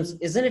decisions,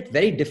 isn't it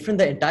very different,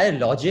 the entire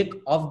logic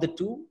of the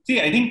two? See,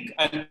 I think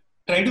I'll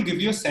try to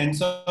give you a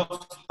sense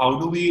of how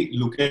do we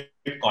look at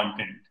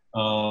content.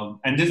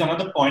 And there's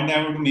another point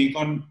I want to make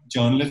on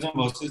journalism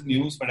versus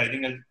news, but I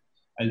think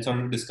I'll sort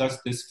of discuss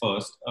this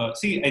first.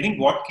 See, I think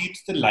what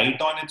keeps the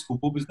light on at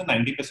Scoop is the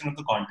 90% of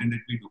the content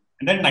that we do.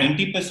 And that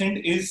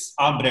 90% is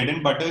our bread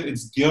and butter.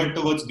 It's geared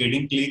towards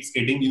getting clicks,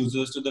 getting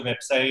users to the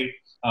website.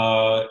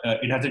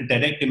 It has a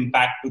direct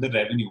impact to the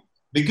revenue.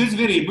 Because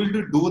we're able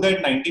to do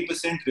that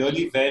 90%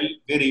 really well,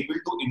 we're able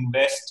to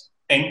invest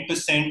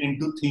 10%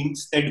 into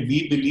things that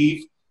we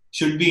believe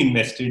should be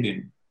invested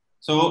in.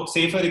 So,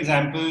 say for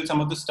example,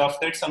 some of the stuff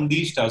that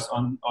Sandesh does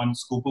on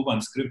Scoop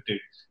Unscripted.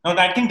 Now,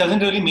 that thing doesn't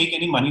really make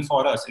any money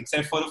for us,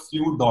 except for a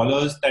few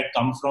dollars that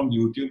come from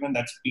YouTube, and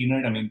that's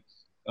peanut. I mean,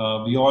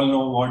 we all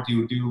know what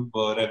YouTube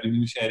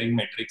revenue sharing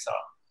metrics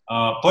are.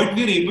 But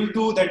we're able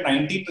to, that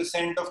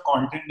 90% of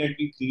content that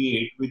we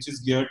create, which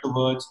is geared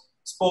towards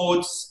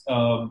sports,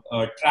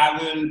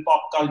 travel,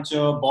 pop culture,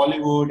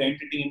 Bollywood,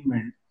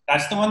 entertainment,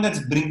 that's the one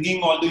that's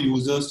bringing all the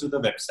users to the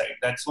website.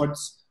 That's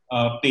what's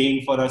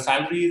paying for our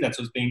salary. That's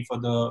what's paying for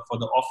the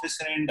office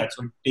rent. That's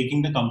what's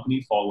taking the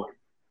company forward.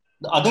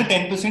 The other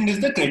 10% is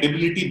the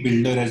credibility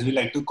builder, as we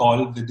like to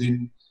call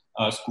within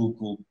Scoop.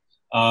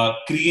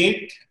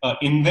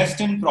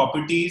 Invest in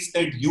properties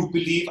that you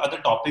believe are the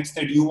topics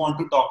that you want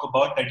to talk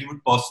about, that you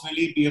would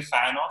personally be a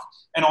fan of,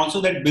 and also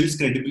that builds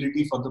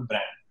credibility for the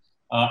brand.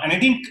 And I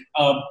think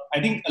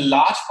a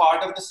large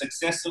part of the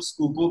success of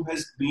Scoop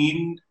has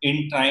been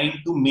in trying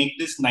to make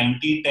this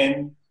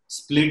 90-10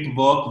 split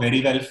work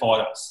very well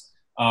for us.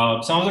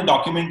 Some of the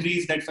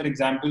documentaries that, for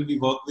example, we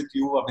worked with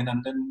you,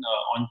 Abhinandan,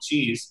 on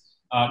Chase,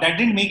 that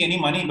didn't make any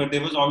money, but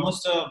there was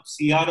almost a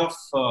CR of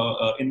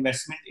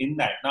investment in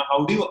that. Now,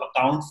 how do you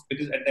account?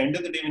 Because at the end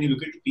of the day, when you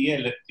look at the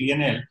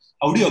P&L,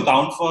 how do you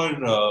account for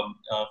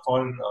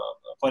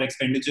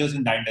expenditures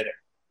in that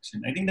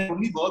direction? I think that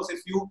only works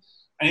if you.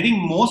 And I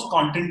think most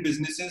content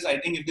businesses, I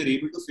think if they're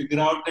able to figure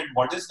out that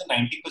what is the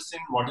 90%,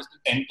 what is the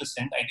 10%,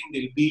 I think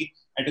they'll be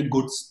at a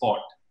good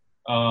spot.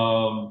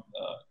 And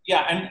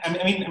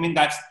I mean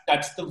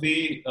that's the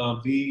way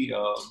we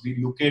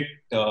look at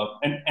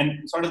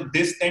and sort of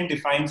this then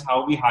defines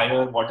how we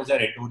hire, what is our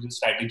editorial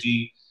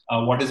strategy,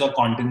 what is our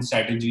content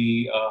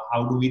strategy,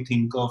 how do we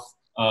think of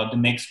the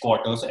next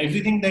quarter. So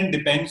everything then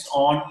depends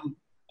on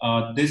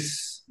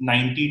this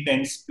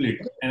 90-10 split,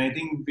 and I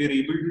think we're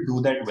able to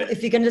do that well.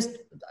 If I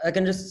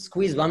can just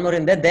squeeze one more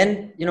in there,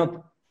 then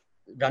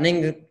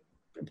running a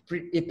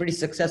pretty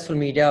successful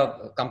media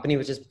company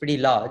which is pretty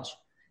large.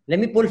 Let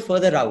me pull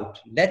further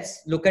out.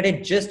 Let's look at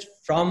it just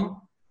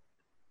from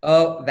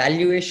a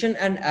valuation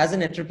and as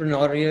an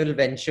entrepreneurial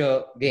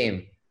venture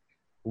game.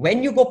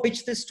 When you go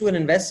pitch this to an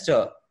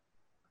investor,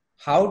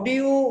 how do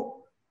you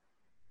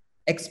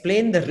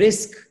explain the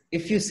risk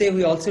if you say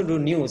we also do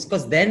news?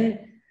 Because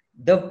then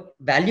the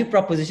value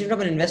proposition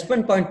from an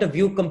investment point of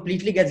view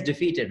completely gets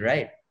defeated,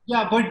 right?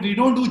 Yeah, but we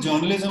don't do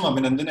journalism,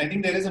 Abhinandan. I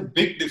think there is a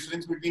big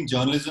difference between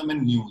journalism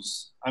and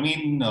news. I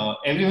mean,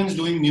 everyone's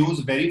doing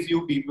news. Very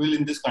few people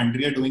in this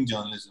country are doing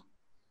journalism.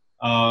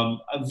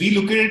 We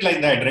look at it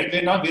like that,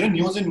 right? We're a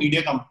news and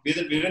media company.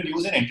 We're a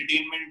news and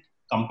entertainment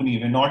company.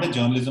 We're not a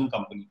journalism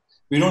company.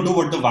 We don't do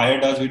what The Wire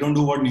does. We don't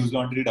do what News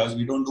Laundry does.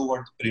 We don't do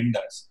what Print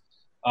does.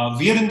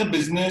 We are in the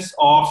business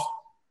of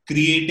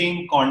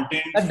creating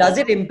content. But does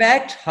it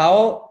impact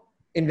how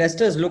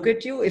investors look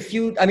at you?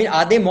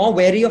 Are they more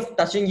wary of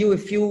touching you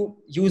if you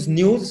use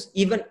news?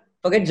 Even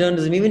forget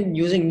journalism, even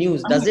using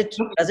news.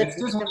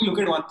 Investors only look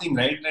at one thing,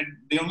 right?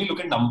 They only look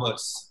at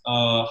numbers.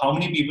 How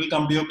many people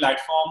come to your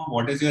platform?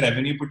 What is your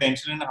revenue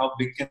potential, and how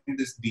big can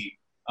this be?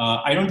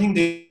 I don't think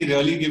they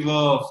really give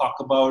a fuck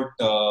about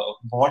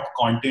what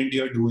content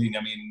you're doing.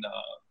 I mean,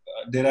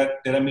 there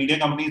are media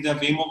companies that are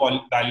way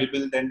more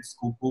valuable than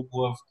Scoop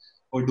who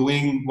are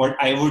doing what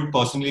I would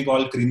personally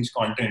call cringe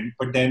content.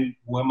 But then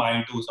who am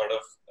I to sort of,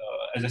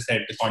 as I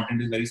said, the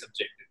content is very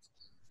subjective.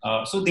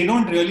 So they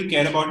don't really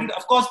care about it.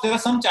 Of course, there are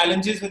some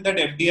challenges with that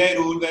FDI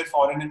rule where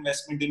foreign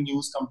investment in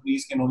news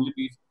companies can only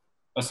be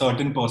a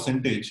certain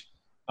percentage.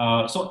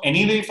 So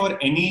anyway, for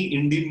any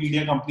Indian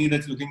media company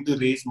that's looking to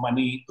raise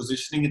money,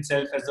 positioning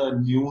itself as a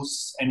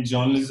news and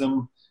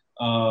journalism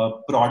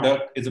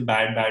product is a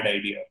bad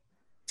idea.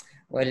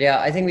 Well, yeah,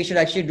 I think we should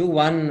actually do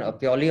one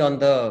purely on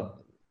the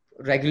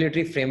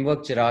regulatory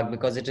framework, Chirag,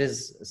 because it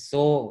is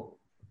so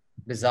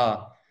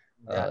bizarre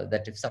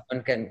that if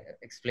someone can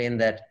explain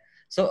that.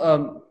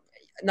 So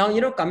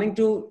now, coming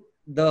to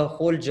the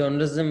whole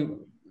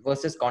journalism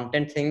versus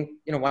content thing,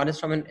 one is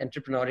from an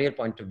entrepreneurial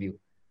point of view.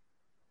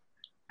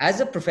 As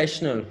a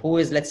professional who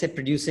is, let's say,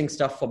 producing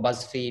stuff for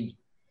BuzzFeed,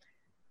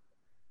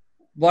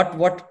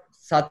 what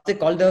Satvik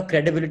called the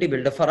credibility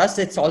builder, for us,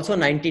 it's also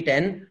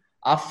 90-10.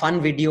 Our fun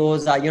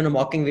videos, our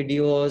mocking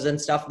videos and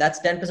stuff, that's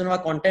 10% of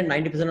our content.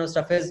 90% of our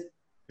stuff is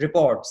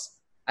reports.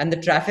 And the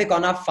traffic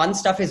on our fun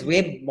stuff is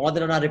way more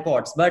than on our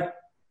reports. But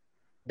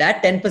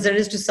that 10%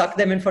 is to suck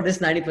them in for this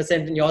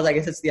 90%. And yours, I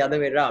guess it's the other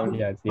way around.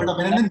 Yeah, But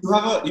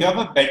Abhinandan, you have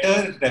a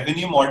better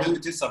revenue model,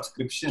 which is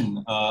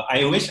subscription.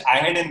 I wish I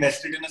had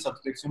invested in a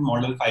subscription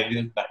model 5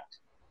 years back.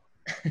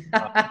 You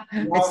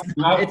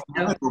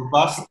have a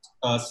robust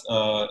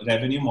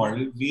revenue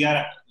model. We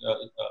are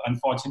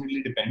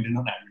unfortunately dependent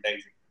on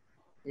advertising.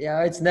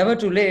 Yeah, it's never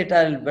too late,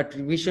 but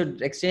we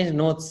should exchange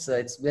notes.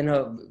 It's been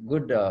a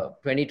good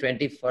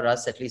 2020 for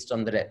us, at least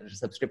on the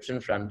subscription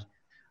front.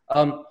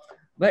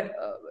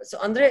 So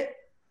Andre,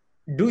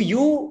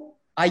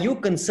 are you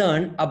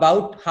concerned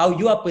about how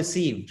you are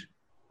perceived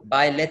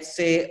by, let's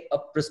say, a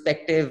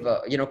prospective,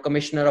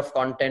 commissioner of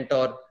content,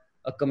 or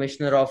a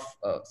commissioner of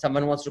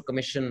someone wants to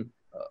commission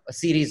a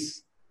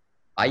series?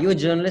 Are you a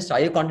journalist?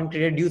 Are you a content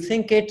creator? Do you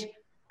think it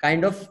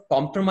kind of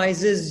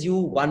compromises you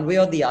one way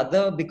or the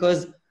other?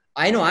 Because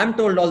I know I'm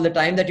told all the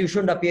time that you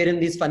shouldn't appear in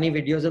these funny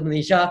videos of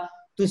Nisha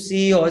to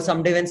see, or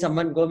someday when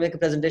someone go make a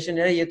presentation,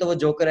 ye to wo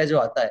joker hai jo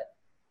aata hai.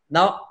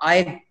 Now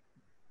I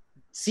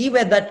see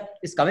where that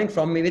is coming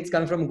from. Maybe it's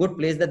coming from a good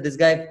place that this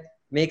guy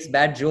makes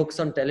bad jokes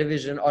on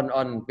television,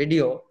 on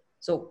video.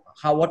 So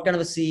what kind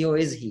of a CEO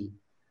is he?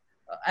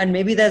 And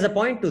maybe there's a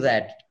point to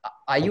that.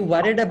 Are you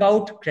worried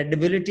about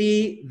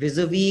credibility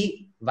vis-a-vis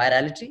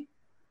virality?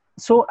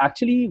 So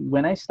actually,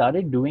 when I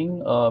started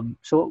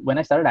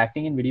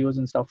acting in videos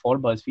and stuff for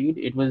BuzzFeed,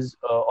 it was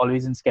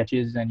always in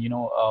sketches and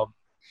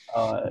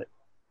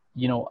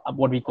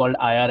what we called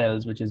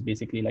IRLs, which is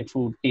basically like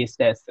food taste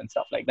tests and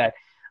stuff like that.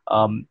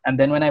 And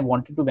then when I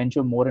wanted to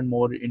venture more and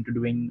more into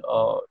doing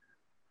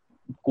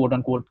quote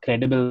unquote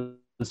credible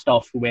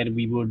stuff, where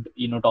we would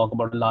talk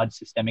about a large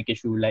systemic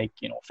issue like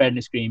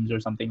fairness claims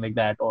or something like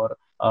that, or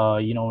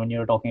when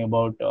you're talking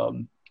about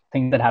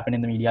things that happen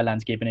in the media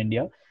landscape in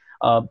India,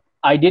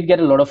 I did get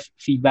a lot of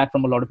feedback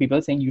from a lot of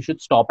people saying you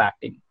should stop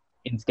acting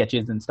in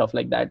sketches and stuff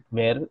like that,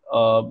 where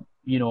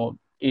it'll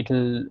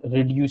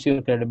reduce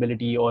your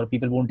credibility or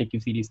people won't take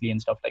you seriously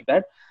and stuff like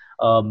that.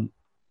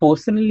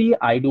 Personally,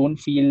 I don't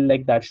feel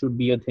like that should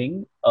be a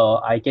thing.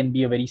 I can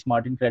be a very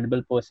smart and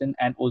credible person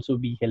and also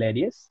be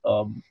hilarious.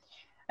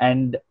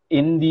 And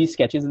in these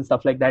sketches and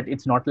stuff like that,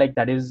 it's not like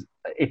that is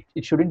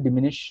it shouldn't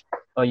diminish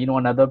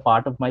another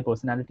part of my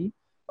personality.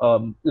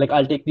 Like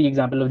I'll take the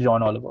example of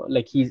John Oliver.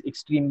 Like he's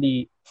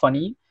extremely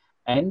funny,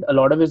 and a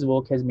lot of his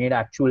work has made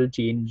actual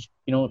change,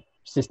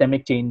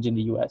 systemic change in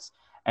the US.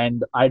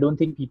 And I don't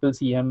think people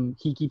see him.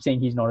 He keeps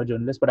saying he's not a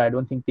journalist, but I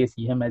don't think they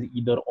see him as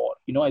either or.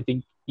 I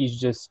think he's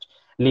just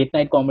late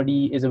night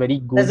comedy is a very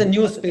good. As a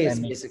new space,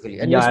 basically.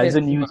 As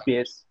a new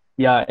space.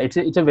 Yeah,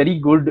 it's a very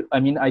good. I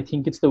mean, I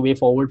think it's the way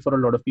forward for a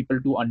lot of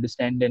people to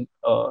understand and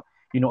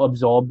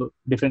absorb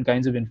different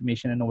kinds of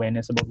information and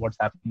awareness about what's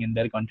happening in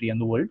their country and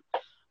the world.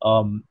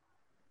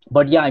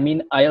 But yeah, I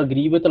mean, I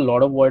agree with a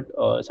lot of what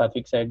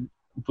Satvik said,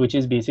 which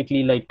is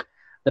basically like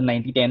the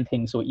 90-10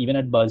 thing. So even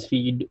at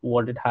BuzzFeed,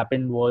 what had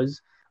happened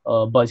was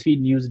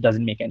BuzzFeed News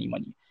doesn't make any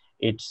money.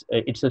 It's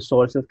a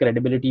source of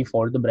credibility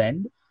for the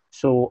brand.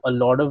 So a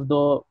lot of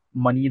the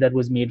money that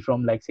was made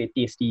from, like, say,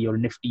 Tasty or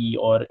Nifty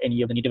or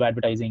any of the native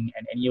advertising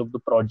and any of the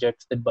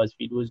projects that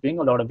BuzzFeed was doing,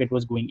 a lot of it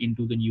was going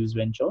into the news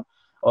venture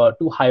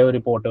to hire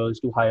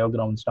reporters, to hire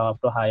ground staff,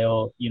 to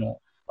hire,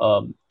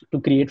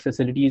 to create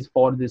facilities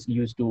for this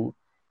news to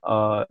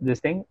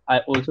this thing. I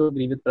also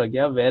agree with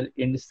Pragya, where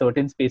in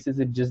certain spaces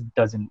it just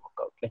doesn't work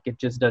out. Like it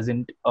just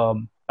doesn't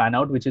pan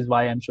out, which is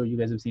why I'm sure you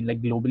guys have seen,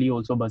 like, globally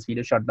also BuzzFeed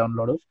has shut down a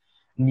lot of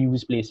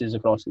news places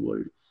across the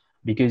world,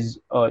 because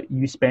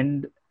you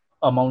spend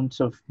amounts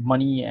of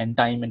money and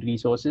time and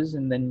resources,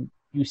 and then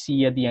you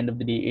see at the end of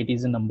the day it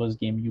is a numbers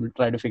game. You will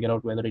try to figure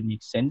out whether it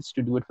makes sense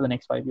to do it for the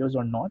next 5 years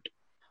or not.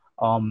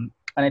 And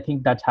I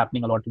think that's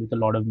happening a lot with a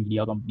lot of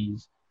media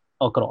companies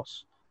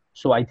across.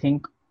 So I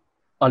think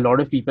a lot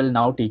of people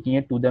now taking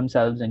it to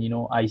themselves, and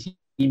I see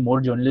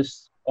more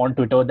journalists on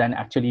Twitter than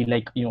actually,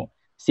 like,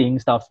 saying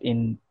stuff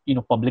in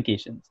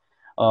publications.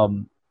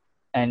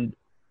 And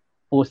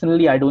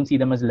personally, I don't see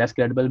them as less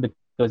credible,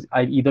 because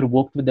I've either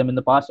worked with them in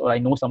the past, or I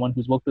know someone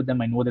who's worked with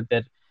them. I know that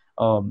they're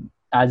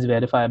as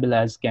verifiable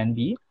as can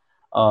be.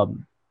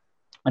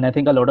 And I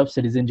think a lot of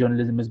citizen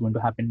journalism is going to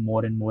happen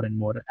more and more and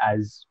more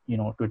as,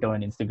 Twitter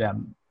and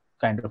Instagram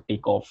kind of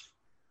take off,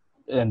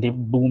 and they've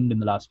boomed in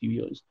the last few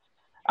years.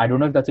 I don't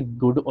know if that's a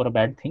good or a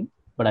bad thing,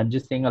 but I'm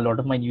just saying a lot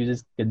of my news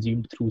is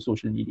consumed through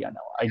social media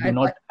now. I do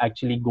not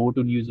actually go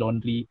to News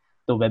Laundry,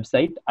 the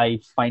website. I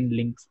find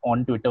links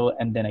on Twitter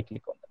and then I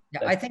click on them.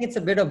 Yeah, I think it's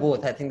a bit of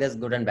both. I think there's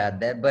good and bad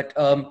there. But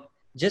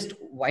just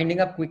winding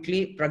up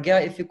quickly,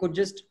 Pragya, if you could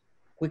just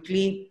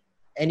quickly,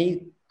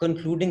 any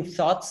concluding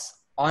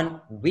thoughts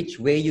on which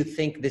way you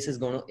think this is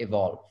going to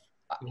evolve?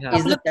 Yeah.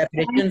 Is the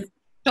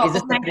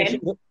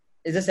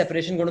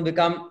separation going to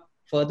become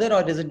further,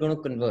 or is it going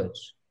to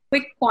converge?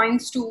 Quick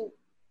points to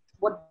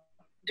what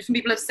different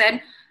people have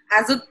said.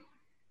 As a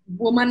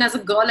woman, as a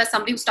girl, as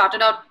somebody who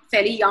started out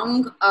fairly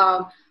young,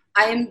 I've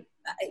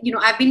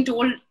been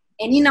told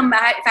any number,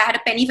 if I had a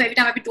penny for every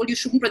time I'd be told you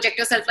shouldn't project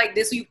yourself like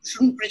this, or you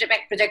shouldn't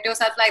project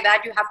yourself like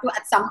that, you have to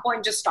at some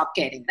point just stop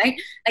caring, right?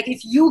 Like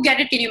if you get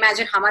it, can you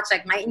imagine how much,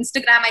 like my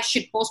Instagram, I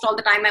shit post all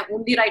the time. I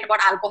only write about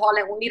alcohol.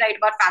 I only write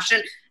about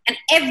fashion. And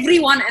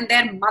everyone and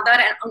their mother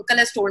and uncle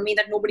has told me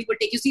that nobody will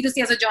take you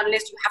seriously as a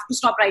journalist. You have to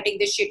stop writing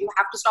this shit. You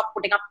have to stop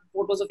putting up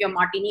photos of your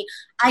martini.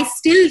 I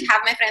still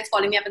have my friends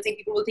calling me up and saying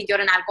people will think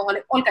you're an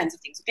alcoholic, all kinds of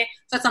things. Okay.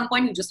 So at some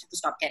point you just have to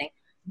stop caring.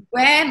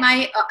 Where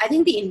I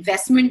think the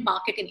investment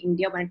market in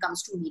India when it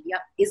comes to media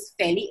is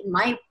fairly,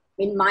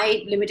 in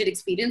my limited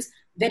experience,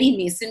 very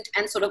nascent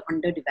and sort of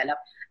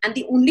underdeveloped. And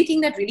the only thing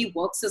that really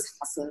works is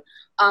hustle.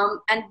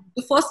 And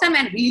the first time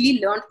I really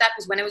learned that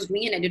was when I was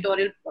doing an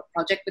editorial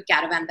project with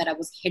Caravan that I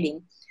was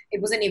heading.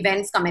 It was an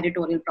events come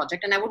editorial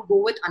project. And I would go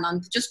with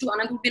Anant,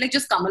 Anant would be like,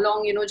 just come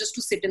along, just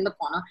to sit in the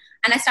corner.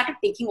 And I started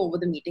taking over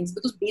the meetings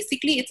because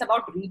basically it's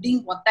about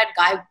reading what that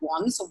guy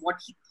wants or what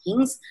he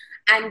thinks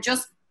and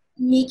just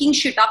making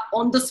shit up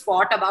on the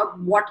spot about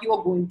what you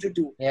are going to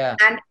do. Yeah.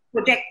 And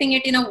projecting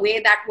it in a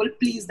way that will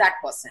please that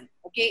person.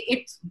 Okay.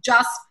 It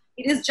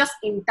is just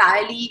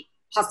entirely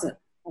hustle.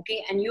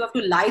 Okay. And you have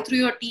to lie through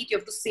your teeth. You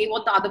have to say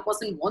what the other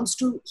person wants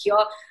to hear.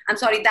 I'm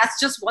sorry. That's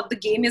just what the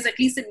game is, at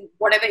least in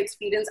whatever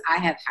experience I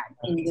have had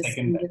in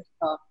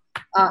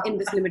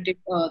this limited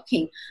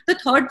thing. The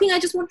third thing I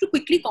just want to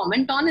quickly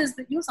comment on is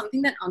that,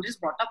 something that Andres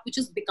brought up, which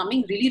is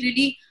becoming really,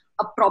 really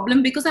a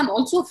problem, because I'm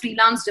also a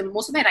freelance.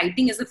 Most of my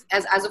writing is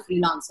as a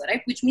freelancer,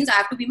 right? Which means I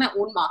have to be my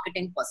own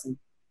marketing person,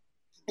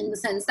 in the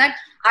sense that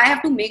I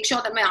have to make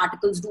sure that my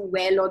articles do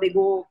well or they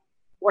go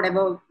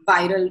whatever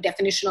viral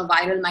definition of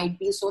viral might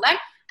be, so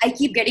that I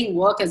keep getting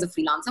work as a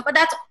freelancer. But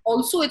that's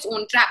also its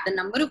own trap. The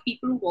number of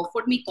people who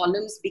offered me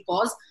columns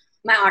because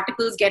my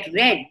articles get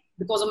read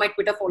because of my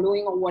Twitter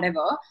following or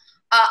whatever,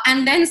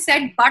 and then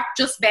said, but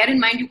just bear in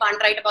mind, you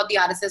can't write about the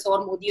RSS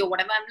or Modi or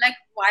whatever. I'm like,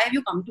 why have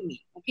you come to me?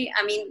 Okay.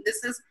 I mean,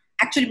 this is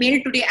actually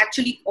Mail Today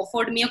actually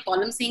offered me a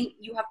column saying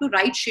you have to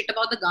write shit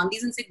about the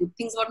Gandhis and say good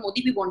things about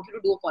Modi. We want you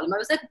to do a column. I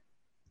was like,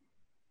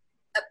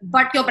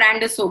 but your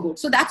brand is so good.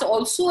 So that's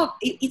also,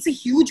 it's a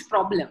huge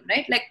problem,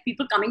 right? Like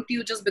people coming to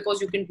you just because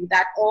you can do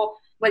that, or,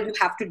 well, you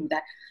have to do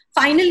that.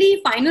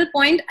 Finally, final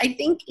point, I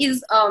think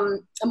is a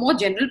more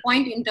general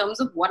point in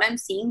terms of what I'm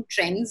seeing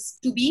trends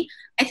to be.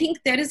 I think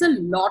there is a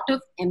lot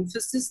of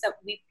emphasis that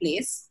we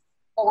place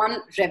on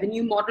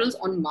revenue models,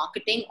 on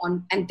marketing,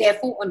 and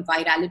therefore on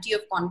virality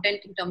of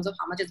content in terms of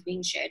how much is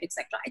being shared,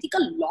 etc. I think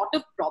a lot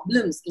of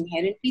problems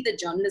inherently that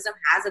journalism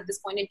has at this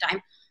point in time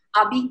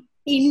are being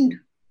pinned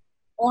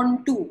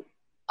onto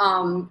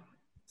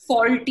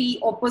faulty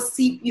or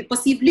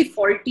perceivably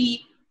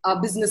faulty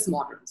business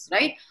models,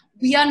 right?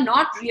 We are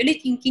not really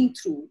thinking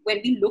through. When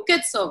we look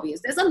at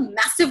surveys, there's a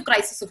massive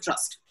crisis of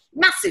trust.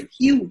 Massive,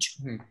 huge,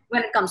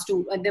 when it comes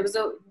to, there was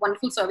a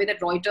wonderful survey that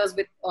Reuters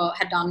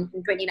had done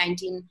in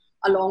 2019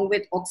 along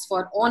with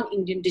Oxford on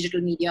Indian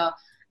digital media.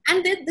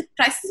 And the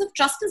crisis of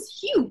trust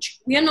is huge.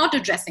 We are not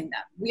addressing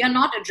that. We are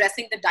not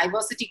addressing the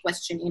diversity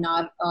question in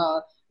our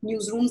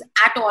newsrooms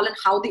at all and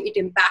how it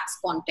impacts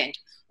content.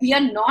 We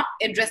are not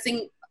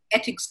addressing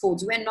ethics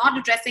codes. We are not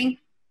addressing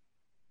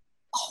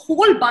a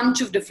whole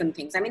bunch of different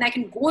things. I mean, I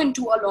can go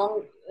into a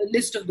long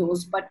list of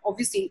those, but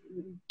obviously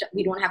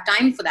we don't have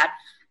time for that.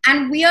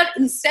 And we are,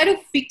 instead of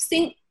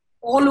fixing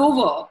all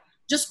over,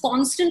 just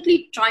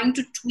constantly trying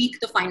to tweak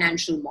the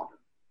financial model.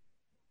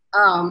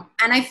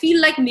 And I feel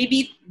like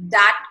maybe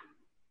that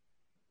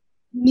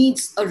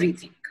needs a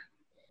rethink.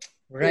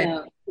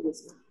 Right.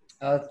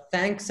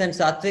 Thanks. And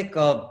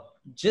Satvik,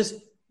 just,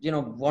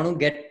 want to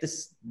get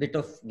this bit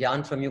of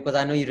gyan from you, because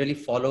I know you really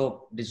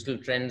follow digital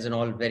trends and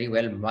all very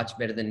well, much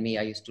better than me.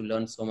 I used to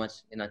learn so much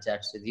in our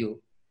chats with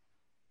you.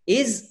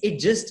 Is it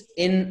just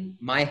in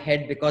my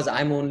head, because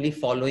I'm only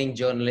following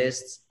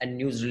journalists and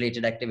news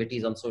related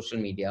activities on social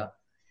media,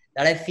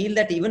 that I feel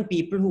that even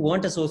people who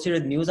weren't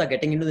associated with news are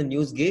getting into the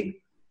news gig?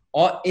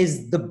 Or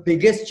is the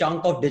biggest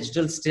chunk of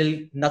digital still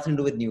nothing to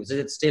do with news? Is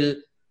it still,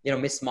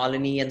 Miss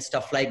Malini and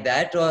stuff like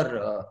that?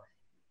 Or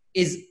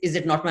is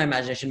it not my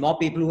imagination? More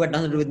people who had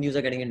nothing to do with news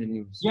are getting into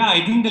news. Yeah,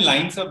 I think the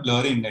lines are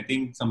blurring. I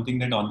think something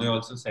that Andre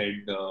also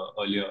said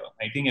earlier.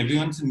 I think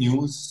everyone's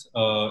news,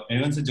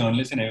 everyone's a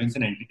journalist and everyone's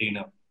an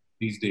entertainer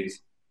these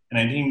days. And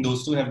I think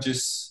those two have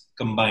just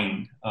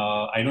combined.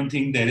 I don't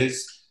think there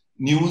is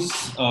news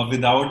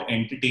without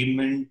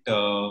entertainment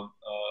will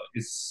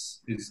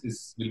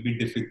be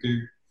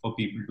difficult for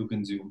people to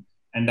consume.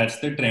 And that's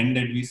the trend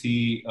that we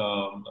see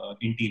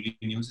in TV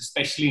news,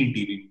 especially in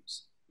TV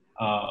news.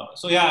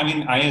 So yeah, I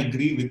mean, I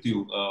agree with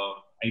you.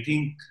 I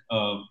think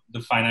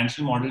the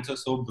financial models are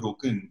so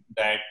broken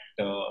that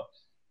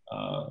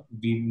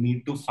we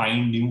need to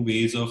find new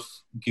ways of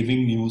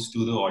giving news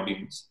to the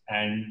audience.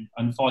 And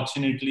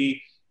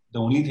unfortunately, the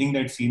only thing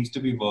that seems to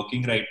be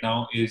working right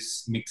now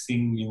is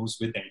mixing news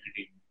with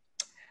entertainment.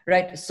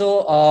 Right.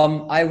 So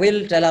I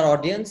will tell our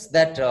audience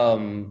that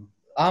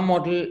our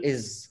model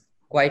is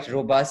quite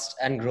robust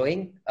and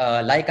growing.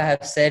 Like I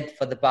have said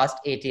for the past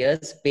 8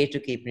 years, pay to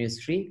keep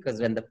news free, because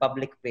when the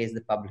public pays,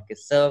 the public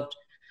is served.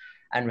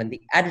 And when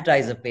the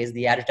advertiser pays,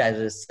 the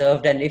advertiser is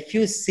served. And if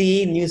you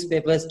see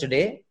newspapers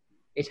today,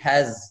 it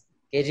has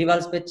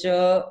Kejriwal's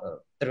picture,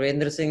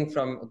 Trivendra Singh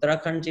from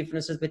Uttarakhand Chief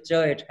Minister's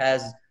picture, it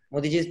has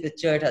Modi ji's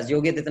picture, it has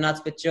Yogi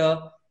Adityanath's picture.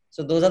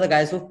 So those are the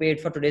guys who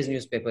paid for today's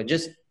newspaper.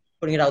 Just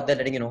putting it out there,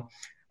 letting you know.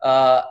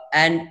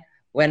 And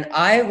when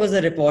I was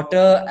a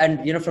reporter and,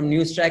 from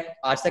Newstrack,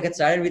 Aaj had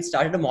started, we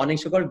started a morning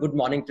show called Good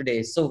Morning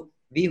Today. So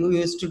we who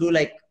used to do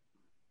like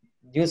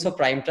news for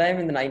prime time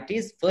in the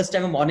 90s, first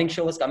time a morning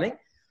show was coming.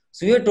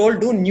 So we were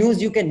told, do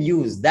news you can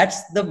use.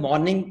 That's the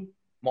morning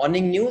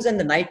news, and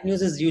the night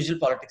news is usual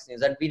politics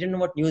news. And we didn't know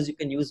what news you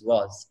can use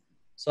was.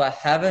 So I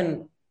have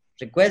a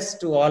request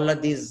to all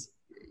of these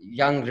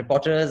young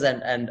reporters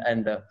and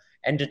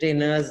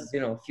entertainers,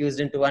 fused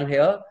into one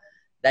here,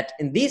 that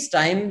in these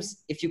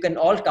times, if you can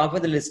all come up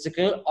with a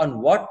listicle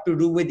on what to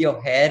do with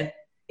your hair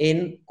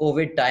in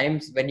COVID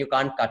times when you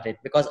can't cut it.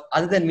 Because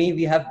other than me,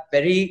 we have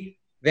very,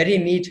 very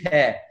neat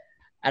hair.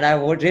 And I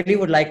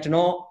would like to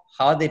know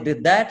how they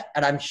did that.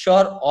 And I'm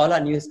sure all our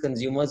news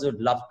consumers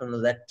would love to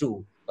know that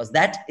too. Because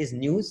that is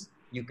news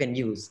you can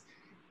use.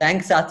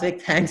 Thanks,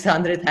 Satvik. Thanks,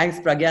 Andre. Thanks,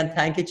 Pragya. And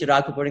thank you,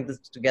 Chirag, for putting this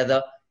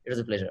together. It was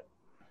a pleasure.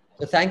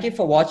 So thank you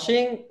for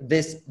watching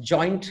this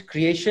joint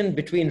creation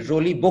between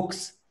Rolly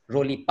Books,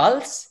 Rolly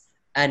Pulse,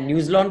 and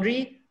News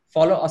Laundry.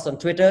 Follow us on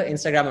Twitter,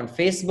 Instagram, and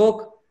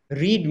Facebook.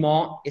 Read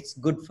more. It's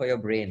good for your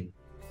brain.